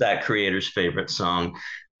is that creator's favorite song.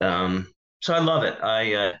 So I love it.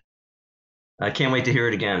 I can't wait to hear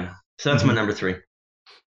it again. So that's my number 3.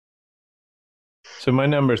 So my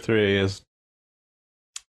number 3 is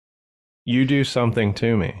You Do Something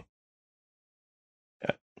to Me.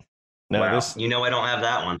 Now wow. I don't have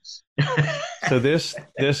that one. So this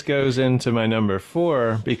goes into my number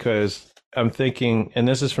 4 because I'm thinking, and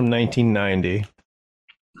this is from 1990,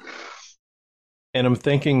 and I'm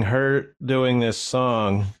thinking her doing this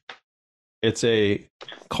song, it's a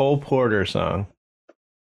Cole Porter song,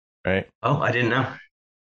 right? Oh, I didn't know.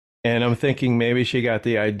 And I'm thinking maybe she got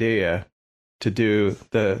the idea to do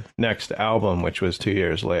the next album, which was 2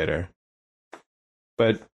 years later.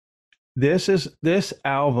 But this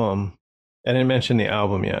album, I didn't mention the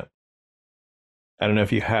album yet. I don't know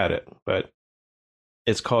if you had it, but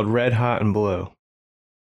it's called Red Hot and Blue.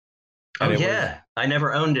 And I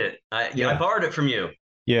never owned it. I borrowed it from you.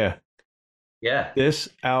 Yeah. Yeah. This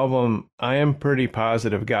album, I am pretty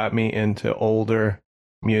positive, got me into older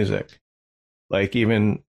music. Like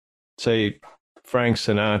even, say, Frank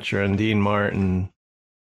Sinatra and Dean Martin,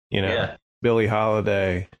 Billie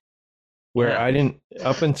Holiday, where I didn't,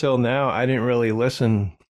 up until now, I didn't really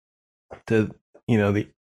listen to, the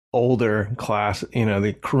older class,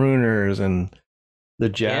 the crooners and the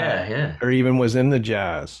jazz, or even was in the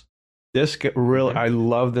jazz. This really, I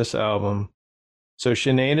love this album. So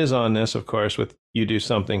Sinead is on this, of course, with You Do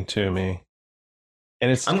Something to Me.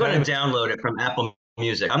 And I'm going to download it from Apple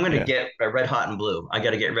Music. I'm going to get Red Hot and Blue. I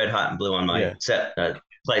got to get Red Hot and Blue on my set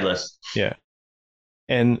playlist. Yeah.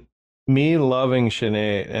 And me loving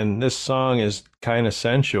Sinead, and this song is kind of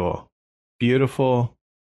sensual, beautiful,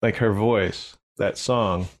 like her voice, that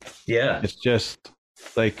song. Yeah. It's just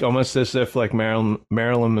like almost as if like Marilyn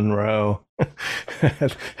Monroe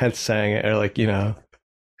had sang it, or like,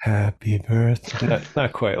 happy birthday.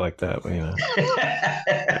 Not quite like that, but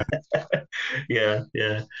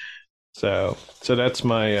Yeah. So that's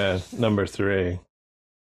my number 3.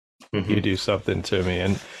 You Do Something to Me.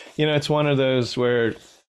 And it's one of those where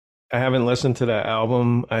I haven't listened to that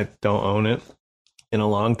album. I don't own it in a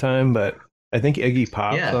long time, but I think Iggy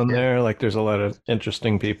Pop's on there. Like there's a lot of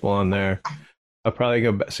interesting people on there. I'll probably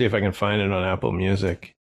go see if I can find it on Apple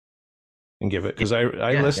Music and give it, because I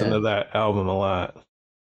listened to that album a lot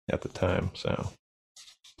at the time. So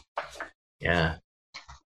yeah.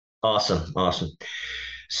 Awesome.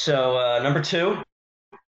 So number 2,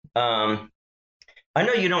 I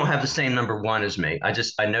know you don't have the same number 1 as me.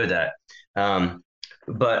 I know that.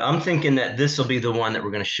 but I'm thinking that this will be the one that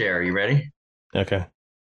we're going to share. Are you ready? Okay.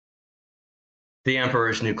 The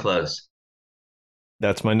Emperor's New Clothes.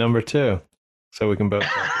 That's my number 2. So we can both.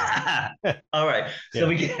 All right. So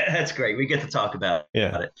Yeah. that's great. We get to talk about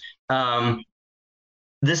Yeah. it.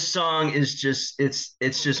 This song is just it's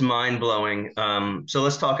just mind blowing. So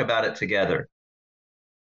let's talk about it together.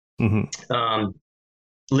 Mm-hmm.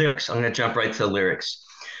 Lyrics. I'm going to jump right to the lyrics.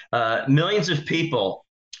 Millions of people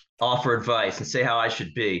offer advice and say how I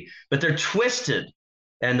should be, but they're twisted,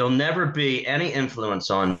 and there'll never be any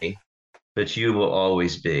influence on me, but you will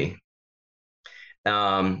always be.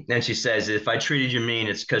 And she says, if I treated you mean,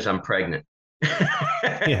 it's because I'm pregnant.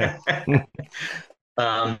 Yeah.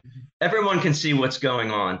 Everyone can see what's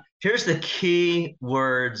going on. Here's the key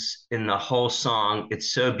words in the whole song.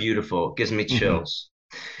 It's so beautiful. It gives me chills.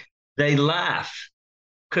 They laugh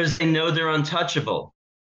because they know they're untouchable,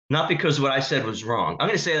 not because what I said was wrong. I'm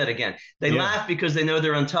going to say that again. They laugh because they know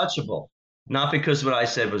they're untouchable, not because what I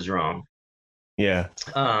said was wrong. Yeah.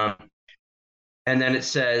 And then it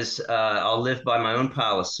says, I'll live by my own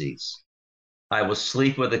policies. I will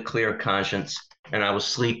sleep with a clear conscience, and I will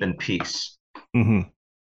sleep in peace. Mm-hmm.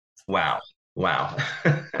 Wow. Wow.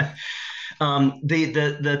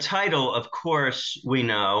 The title, of course, we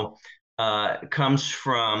know, comes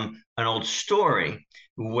from an old story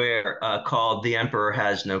where called The Emperor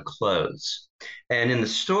Has No Clothes. And in the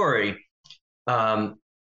story, the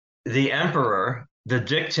emperor, the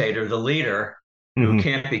dictator, the leader, who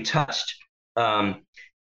can't be touched,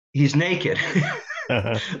 he's naked.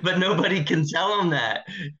 But nobody can tell them that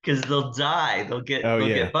because they'll die. They'll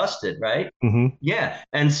get busted, right? Mm-hmm. Yeah.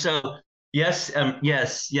 And so, yes,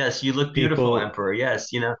 you look beautiful, Emperor.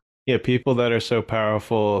 Yes, Yeah, people that are so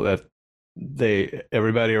powerful that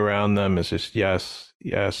everybody around them is just yes.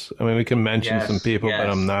 I mean, we can mention some people, but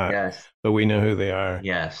I'm not. Yes. But we know who they are.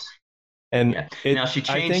 Yes. And now she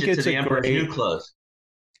changed it to the Emperor's New Clothes.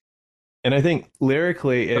 And I think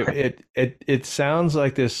lyrically, it sounds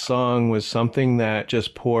like this song was something that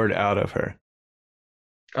just poured out of her.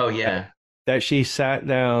 Oh, yeah. That she sat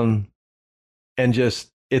down and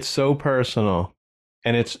it's so personal.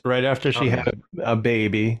 And it's right after she had a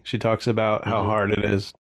baby. She talks about how hard it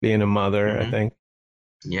is being a mother, I think.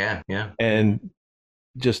 Yeah. And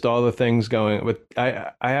just all the things going. But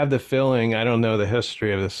I have the feeling, I don't know the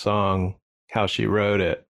history of this song, how she wrote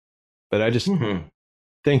it. But I just...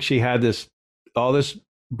 think she had all this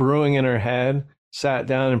brewing in her head, sat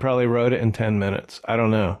down and probably wrote it in 10 minutes. I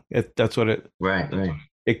don't know. That's what it... Right.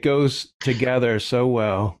 It goes together so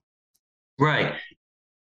well. Right.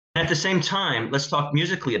 At the same time, let's talk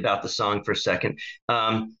musically about the song for a second.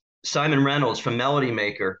 Simon Reynolds from Melody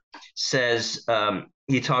Maker says,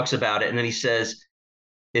 he talks about it, and then he says,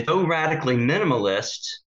 it's so radically minimalist,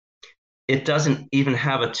 it doesn't even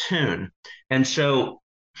have a tune. And so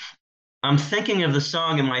I'm thinking of the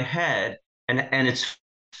song in my head and its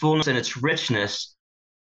fullness and its richness,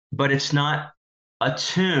 but it's not a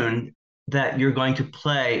tune that you're going to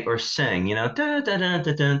play or sing, da, da, da, da,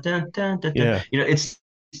 da, da, da, da. Yeah.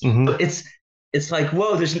 It's like,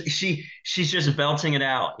 whoa, she's just belting it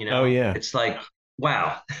out, Oh, yeah. It's like,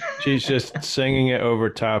 wow. She's just singing it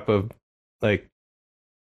over top of like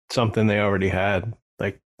something they already had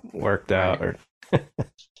like worked out or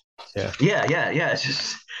yeah. It's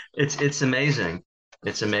just it's amazing.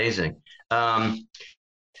 It's amazing.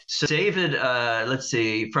 So David, let's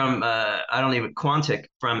see, from Quantic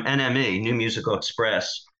from NME, New Musical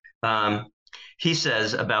Express. He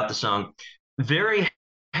says about the song, very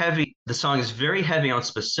heavy. The song is very heavy on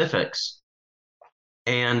specifics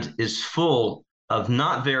and is full of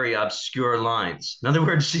not very obscure lines. In other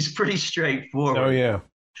words, she's pretty straightforward. Oh yeah.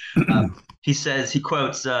 He says he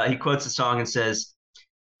quotes the song and says,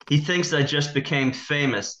 he thinks I just became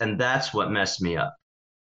famous, and that's what messed me up.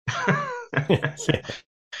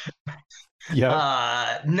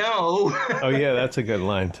 Yeah. No. Oh yeah, that's a good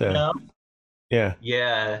line too. No? Yeah.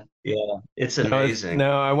 Yeah. It's amazing.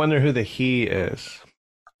 Now I wonder who the he is.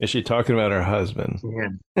 Is she talking about her husband?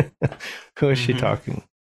 Yeah. Who is she talking?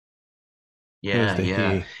 Yeah.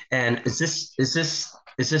 He? And is this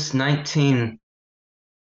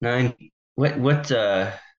 1990? What?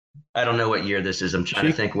 I don't know what year this is. I'm trying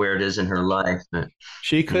to think where it is in her life. But,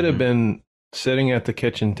 she could have been sitting at the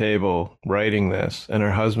kitchen table writing this, and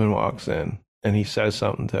her husband walks in, and he says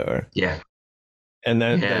something to her. Yeah. And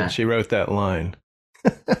then she wrote that line.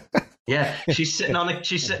 Yeah, she's sitting on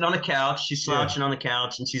the couch. She's slouching on the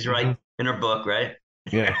couch, and she's writing in her book, right?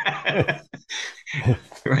 Yeah.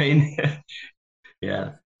 Right.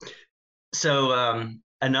 Yeah. So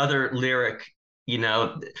another lyric,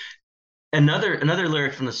 another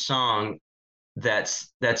lyric from the song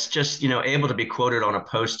that's just, able to be quoted on a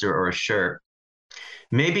poster or a shirt.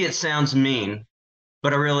 Maybe it sounds mean,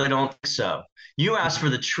 but I really don't think so. You asked for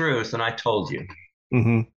the truth, and I told you.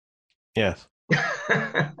 Mm-hmm. Yes.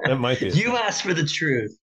 That might be. You asked for the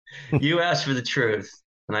truth. You asked for the truth,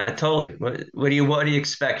 and I told you. What do you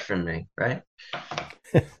expect from me, right?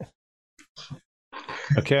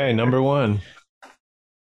 Okay, number one.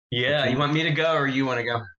 Yeah, you want me to go, or you want to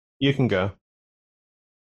go? You can go.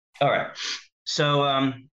 All right.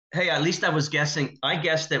 So, hey, at least I was guessing. I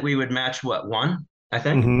guessed that we would match one, I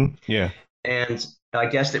think. Mm-hmm. Yeah. And I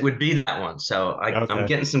guessed it would be that one. So I'm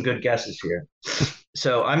getting some good guesses here.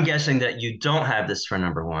 So I'm guessing that you don't have this for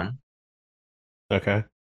number one. Okay.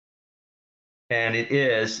 And it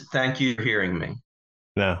is Thank You for Hearing Me.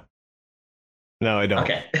 No, I don't.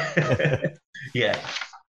 Okay. Yeah.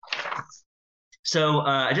 So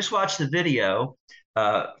I just watched the video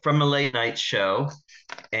from a late night show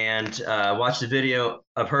and watched the video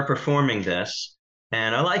of her performing this.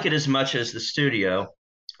 And I like it as much as the studio.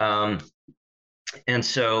 And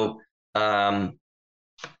so the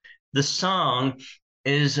song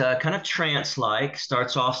is kind of trance-like,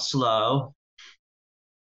 starts off slow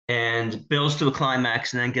and builds to a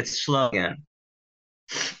climax and then gets slow again.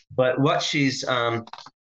 But what she's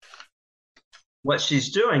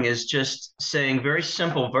doing is just saying very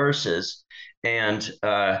simple verses and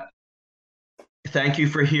thank you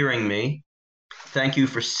for hearing me. Thank you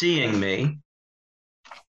for seeing me.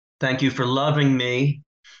 Thank you for loving me.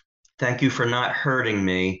 Thank you for not hurting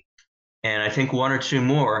me. And I think one or two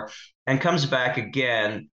more, and comes back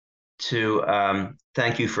again to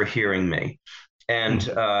thank you for hearing me. And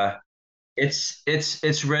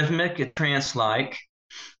it's rhythmic, it's trance-like,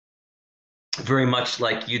 very much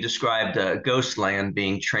like you described Ghostland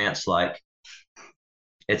being trance-like.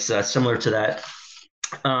 It's similar to that.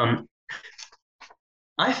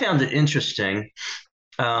 I found it interesting.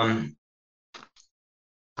 A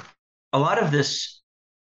lot of this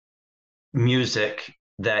music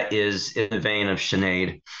that is in the vein of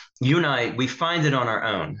Sinead, you and I, we find it on our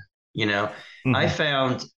own. I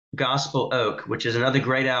found Gospel Oak, which is another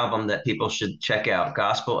great album that people should check out.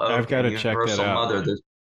 Gospel Oak. I've got to check that out. Mother.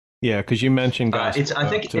 Yeah, because you mentioned Gospel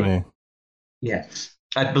Oak to me. Yeah,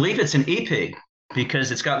 I believe it's an EP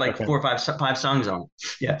because it's got like 4 or 5 songs on it.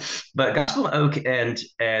 Yeah, but Gospel Oak and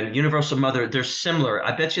Universal Mother, they're similar.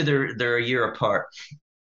 I bet you they're a year apart.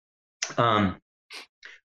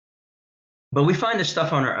 But we find this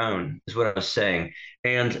stuff on our own, is what I was saying.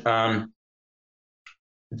 And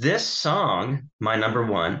this song, my number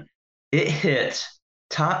one, it hit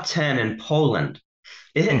top 10 in Poland.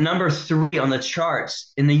 It hit number 3 on the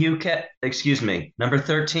charts in the UK. Excuse me, number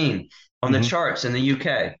 13 on the charts in the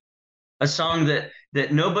UK. A song that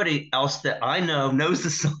nobody else that I know knows the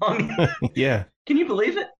song. Yeah. Can you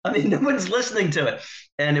believe it? I mean, no one's listening to it.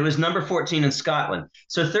 And it was number 14 in Scotland.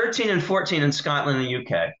 So 13 and 14 in Scotland and the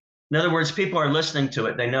UK. In other words, people are listening to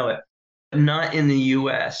it. They know it. Not in the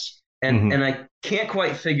US. And I can't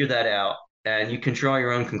quite figure that out. And you can draw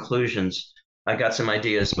your own conclusions. I got some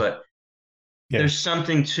ideas, but there's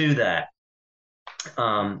something to that.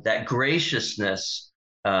 That graciousness.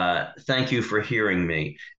 Thank you for hearing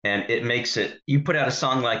me. And it makes it, you put out a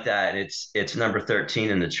song like that, it's number 13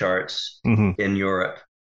 in the charts in Europe.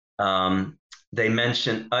 They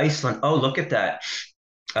mentioned Iceland. Oh, look at that.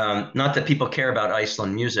 Not that people care about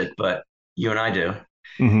Iceland music, but you and I do.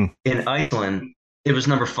 In Iceland, it was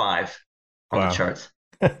number 5 on the charts.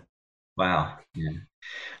 Wow. Yeah.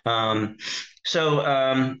 And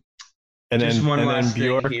then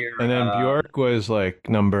Bjork, here, Bjork was like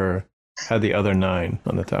had the other 9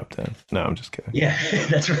 on the top 10. No, I'm just kidding. Yeah,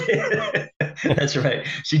 that's right. That's right.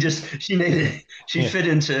 She fit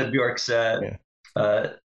into Bjork's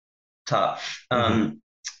top.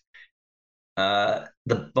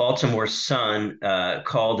 The Baltimore Sun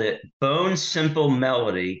called it bone simple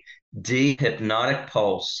melody, deep hypnotic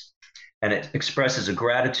pulse, and it expresses a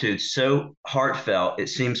gratitude so heartfelt it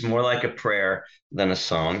seems more like a prayer than a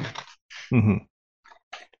song. And,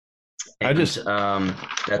 that's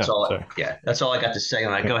all. Sorry. That's all I got to say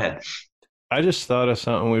on that. Go ahead. I just thought of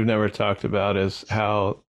something we've never talked about is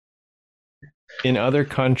how in other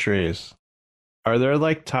countries, are there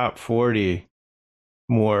like top 40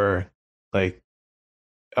 more like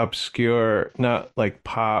obscure, not like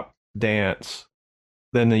pop dance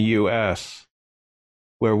than the US,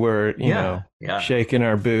 where we're, you know, shaking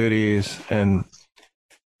our booties and,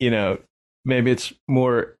 maybe it's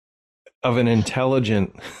more of an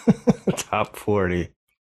intelligent top 40.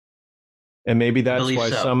 And maybe that's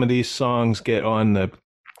why some of these songs get on the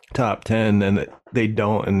top 10 and they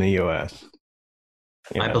don't in the US.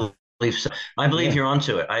 I believe so. I believe Yeah. you're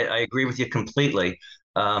onto it. I agree with you completely.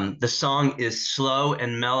 The song is slow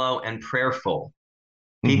and mellow and prayerful.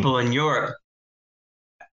 People in Europe,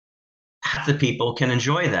 half the people can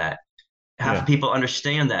enjoy that. Half the people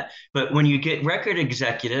understand that. But when you get record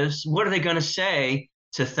executives, what are they going to say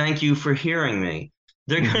to thank you for hearing me?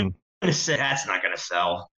 They're going to say, that's not going to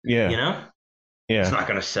sell. Yeah. You know? Yeah. It's not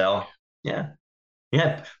going to sell. Yeah.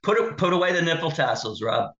 Yeah. Put away the nipple tassels,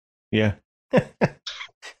 Rob. Yeah.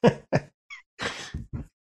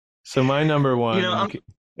 So my number one. You know,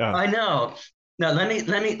 I know. Now let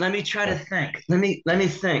me try to think. Let me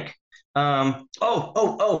think. I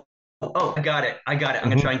got it. I'm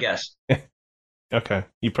gonna try and guess. Okay.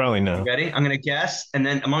 You probably know. You ready? I'm gonna guess, and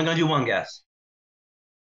then I'm only gonna do one guess.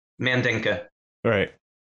 Mandinka. Right.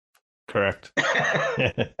 Correct. Go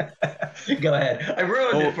ahead. I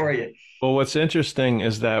ruined it for you. Well, what's interesting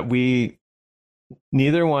is that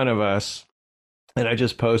neither one of us, and I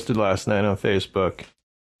just posted last night on Facebook,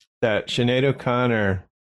 that Sinead O'Connor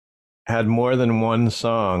had more than one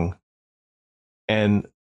song, and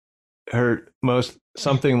her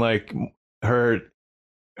something like her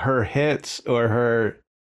hits or her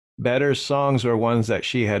better songs were ones that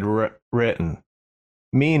she had written,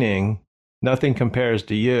 meaning Nothing Compares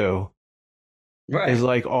to You is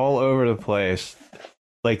like all over the place.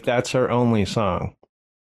 Like that's her only song,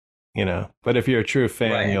 but if you're a true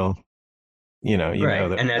fan, you know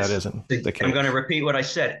that and that isn't the case. I'm going to repeat what I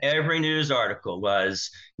said. Every news article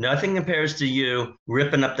was Nothing Compares to You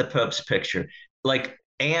ripping up the Pope's picture. Like,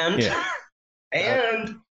 and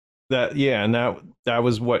that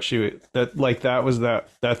was what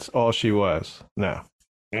that's all she was. No.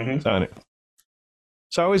 So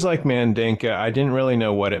I always like Mandinka. I didn't really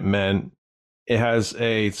know what it meant. It has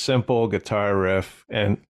a simple guitar riff,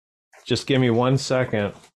 and just give me 1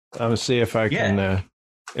 second. I'm going to see if I can,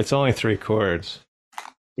 it's only 3 chords.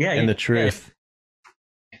 Yeah. And the truth.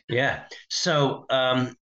 Yeah. So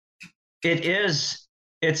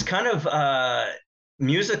it's kind of,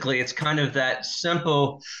 musically, it's kind of that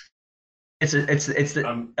simple, it's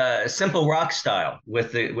the simple rock style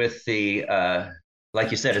with the like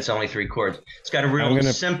you said, it's only 3 chords. It's got a real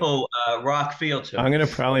simple rock feel to it. I'm going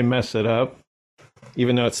to probably mess it up,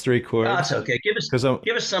 even though it's 3 chords. Oh, that's okay. Give us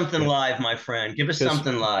something live, my friend. Give us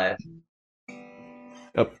something live.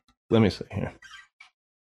 Oh, let me see here.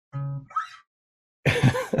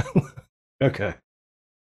 Okay.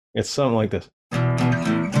 It's something like this.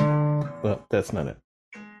 Well, that's not it.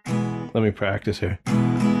 Let me practice here.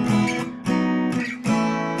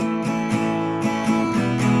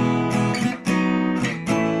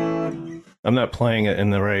 I'm not playing it in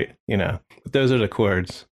the right, but those are the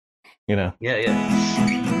chords, Yeah.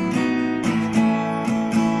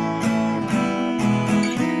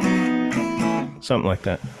 Something like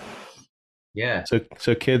that. Yeah.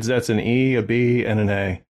 So kids, that's an E, a B, and an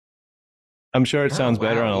A. I'm sure it sounds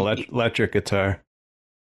better on an electric guitar.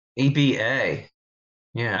 EBA.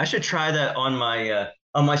 Yeah, I should try that on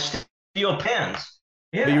my steel pans.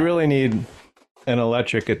 Yeah. But you really need an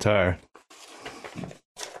electric guitar,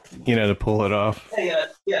 to pull it off. Hey,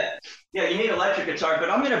 yeah, you need electric guitar, but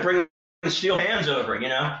I'm going to bring the steel hands over,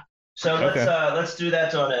 So let's do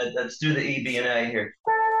that let's do the E, B, and A here.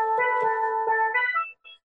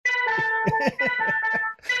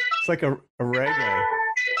 It's like a reggae.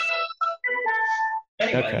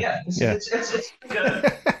 Anyway, it's good.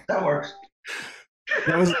 That works.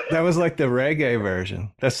 That was like the reggae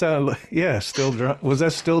version. That sounded steel drum. Was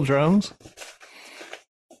that steel drums?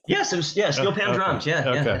 Yes, it was. Yeah, steel pan drums. Yeah.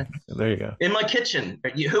 Okay. There you go. In my kitchen.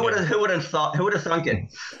 Who would have thunk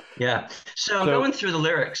it? Yeah. So I'm going through the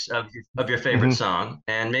lyrics of your favorite song,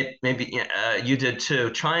 and maybe you did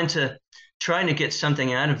too. Trying to get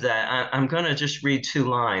something out of that. I'm going to just read 2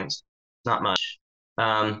 lines. Not much.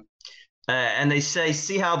 And they say,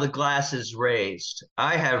 "See how the glass is raised.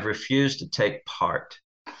 I have refused to take part."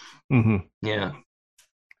 Yeah.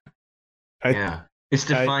 It's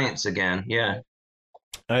defiance again. Yeah.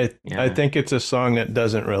 I think it's a song that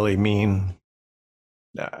doesn't really mean,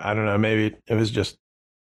 I don't know, maybe it was just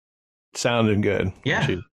sounded good. Yeah.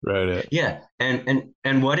 She wrote it. Yeah.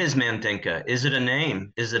 And what is Mandinka? Is it a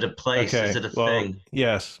name? Is it a place? Is it a thing?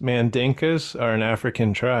 Yes. Mandinkas are an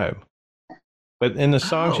African tribe. But in the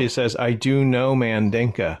song she says, "I do know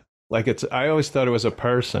Mandinka." Like I always thought it was a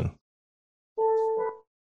person.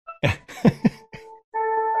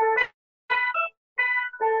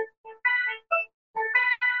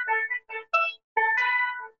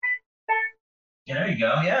 There you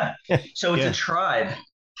go. Yeah. So it's a tribe.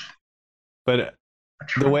 But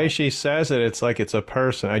the way she says it, it's like it's a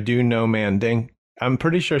person. I do know Mandinka. I'm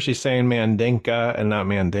pretty sure she's saying Mandinka and not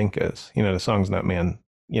Mandinkas. The song's not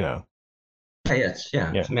It's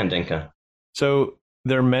Mandinka. So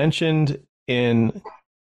they're mentioned in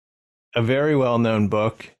a very well-known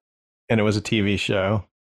book, and it was a TV show,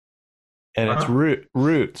 and it's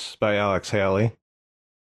Roots by Alex Haley.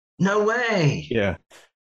 No way. Yeah.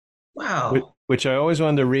 Wow. Which I always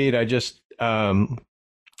wanted to read. I just went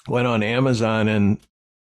on Amazon, and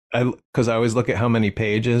because I always look at how many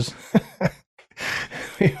pages.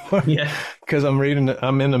 Because I'm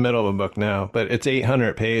in the middle of a book now, but it's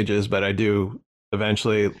 800 pages, but I do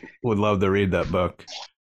eventually would love to read that book.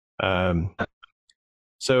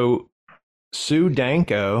 So Sue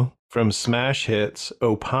Danko from Smash Hits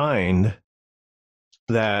opined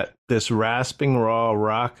that this rasping raw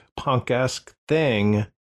rock punk-esque thing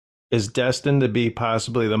is destined to be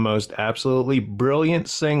possibly the most absolutely brilliant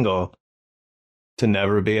single to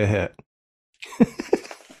never be a hit.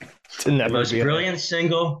 The most brilliant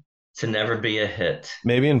single to never be a hit.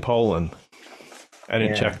 Maybe in Poland. I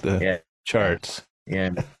didn't check the charts.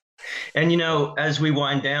 Yeah. And as we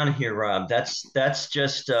wind down here, Rob, that's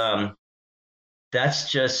just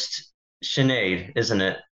Sinead, isn't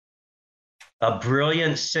it? A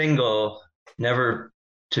brilliant single, never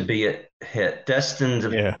to be a hit,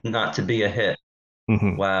 destined not to be a hit.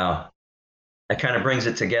 Mm-hmm. Wow. That kind of brings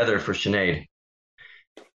it together for Sinead.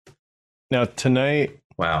 Now tonight,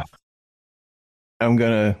 wow, I'm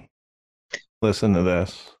gonna listen to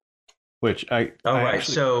this. Which I right.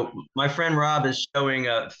 So my friend Rob is showing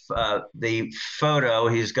the photo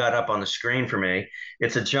he's got up on the screen for me.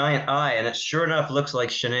 It's a giant eye, and it sure enough looks like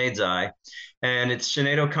Sinead's eye. And it's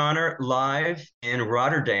Sinead O'Connor live in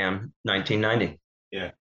Rotterdam, 1990.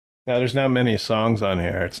 Yeah. Now there's not many songs on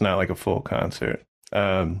here. It's not like a full concert.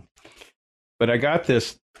 But I got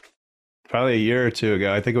this probably a year or two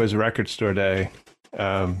ago. I think it was Record Store Day.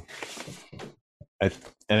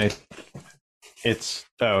 It's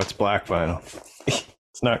black vinyl.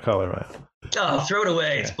 It's not color vinyl. Oh, throw it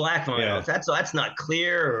away. Yeah. It's black vinyl. Yeah. That's not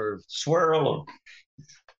clear or swirl.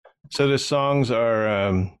 So the songs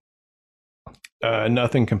are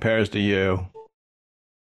Nothing Compares to You,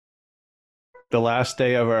 The Last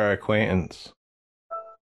Day of Our Acquaintance.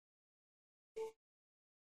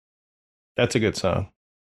 That's a good song.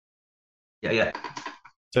 Yeah.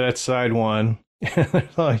 So that's side one.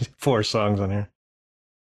 There's only 4 songs on here.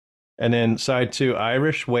 And then side 2,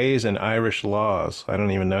 Irish Ways and Irish Laws. I don't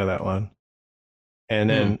even know that one.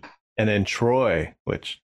 And then Troy,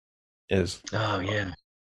 which is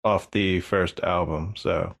off the first album.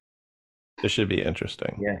 So this should be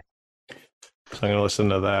interesting. Yeah. So I'm gonna listen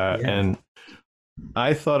to that. Yeah. And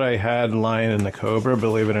I thought I had Lion and the Cobra,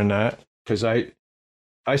 believe it or not, because I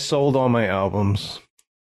sold all my albums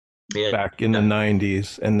back in the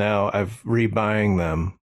 90s, and now I'm rebuying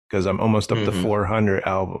them. Because I'm almost up to 400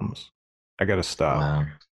 albums. I got to stop. Wow.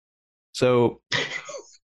 So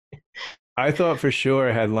I thought for sure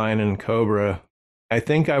I had Lion and Cobra. I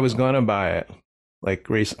think I was going to buy it like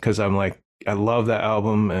recent because I'm like, I love that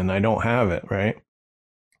album and I don't have it, right?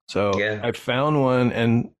 So I found one,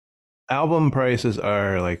 and album prices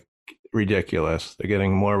are like ridiculous. They're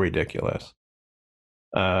getting more ridiculous.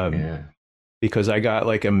 Because I got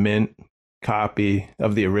like a mint copy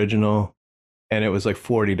of the original, and it was like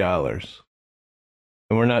 $40.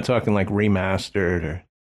 And we're not talking like remastered or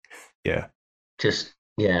just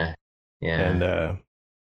and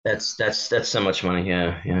that's so much money.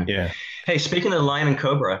 Yeah. Hey, speaking of Lion and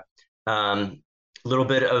Cobra, little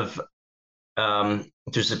bit of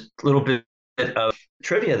there's a little bit of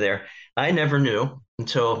trivia there. I never knew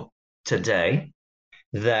until today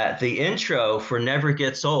that the intro for Never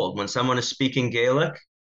Gets Old, when someone is speaking Gaelic,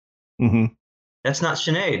 that's not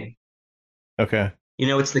Sinead. Okay.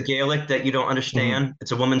 It's the Gaelic that you don't understand.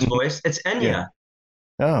 It's a woman's voice. It's Enya. Yeah.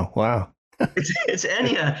 Oh, wow. It's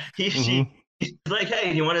Enya. She's like,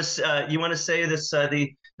 hey, you want to say this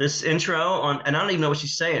this intro on? And I don't even know what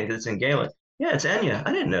she's saying because it's in Gaelic. Yeah, it's Enya.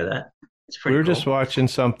 I didn't know that. It's pretty. We were just watching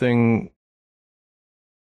something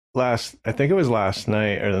I think it was last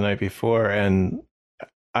night or the night before, and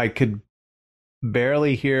I could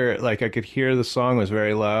barely hear. Like I could hear the song was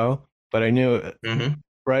very low, but I knew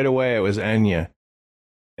right away it was Enya.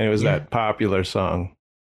 And it was that popular song,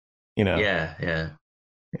 Yeah.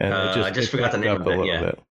 And I just forgot the name of it.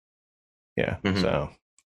 Bit. Yeah. So.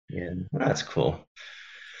 Yeah, that's cool.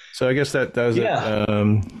 So I guess that does it.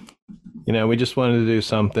 We just wanted to do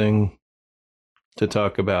something to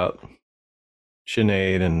talk about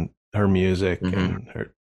Sinead and her music and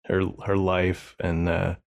her life,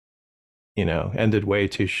 and ended way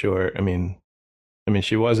too short. I mean,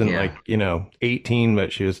 she wasn't 18,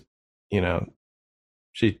 but she was,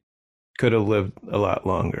 she could have lived a lot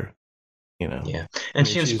longer, Yeah, and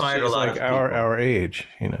she inspired a lot like of people. our age,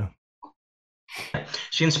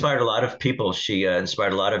 She inspired a lot of people. She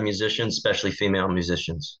inspired a lot of musicians, especially female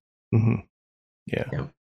musicians. Mm-hmm. Yeah.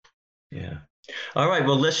 Yeah. All right.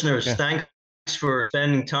 Well, listeners, thanks for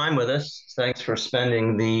spending time with us. Thanks for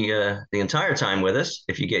spending the entire time with us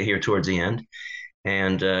if you get here towards the end.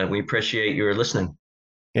 And we appreciate your listening.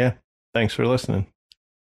 Yeah. Thanks for listening.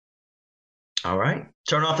 All right.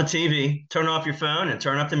 Turn off the TV, turn off your phone, and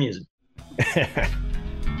turn up the music.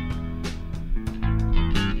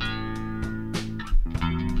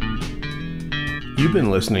 You've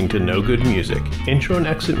been listening to No Good Music, intro and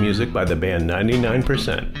exit music by the band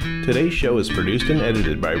 99%. Today's show is produced and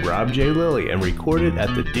edited by Rob J. Lilly and recorded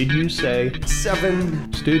at the Did You Say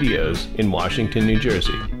 7 Studios in Washington, New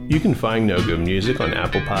Jersey. You can find No Good Music on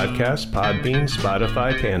Apple Podcasts, Podbean,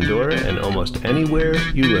 Spotify, Pandora, and almost anywhere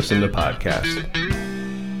you listen to podcasts.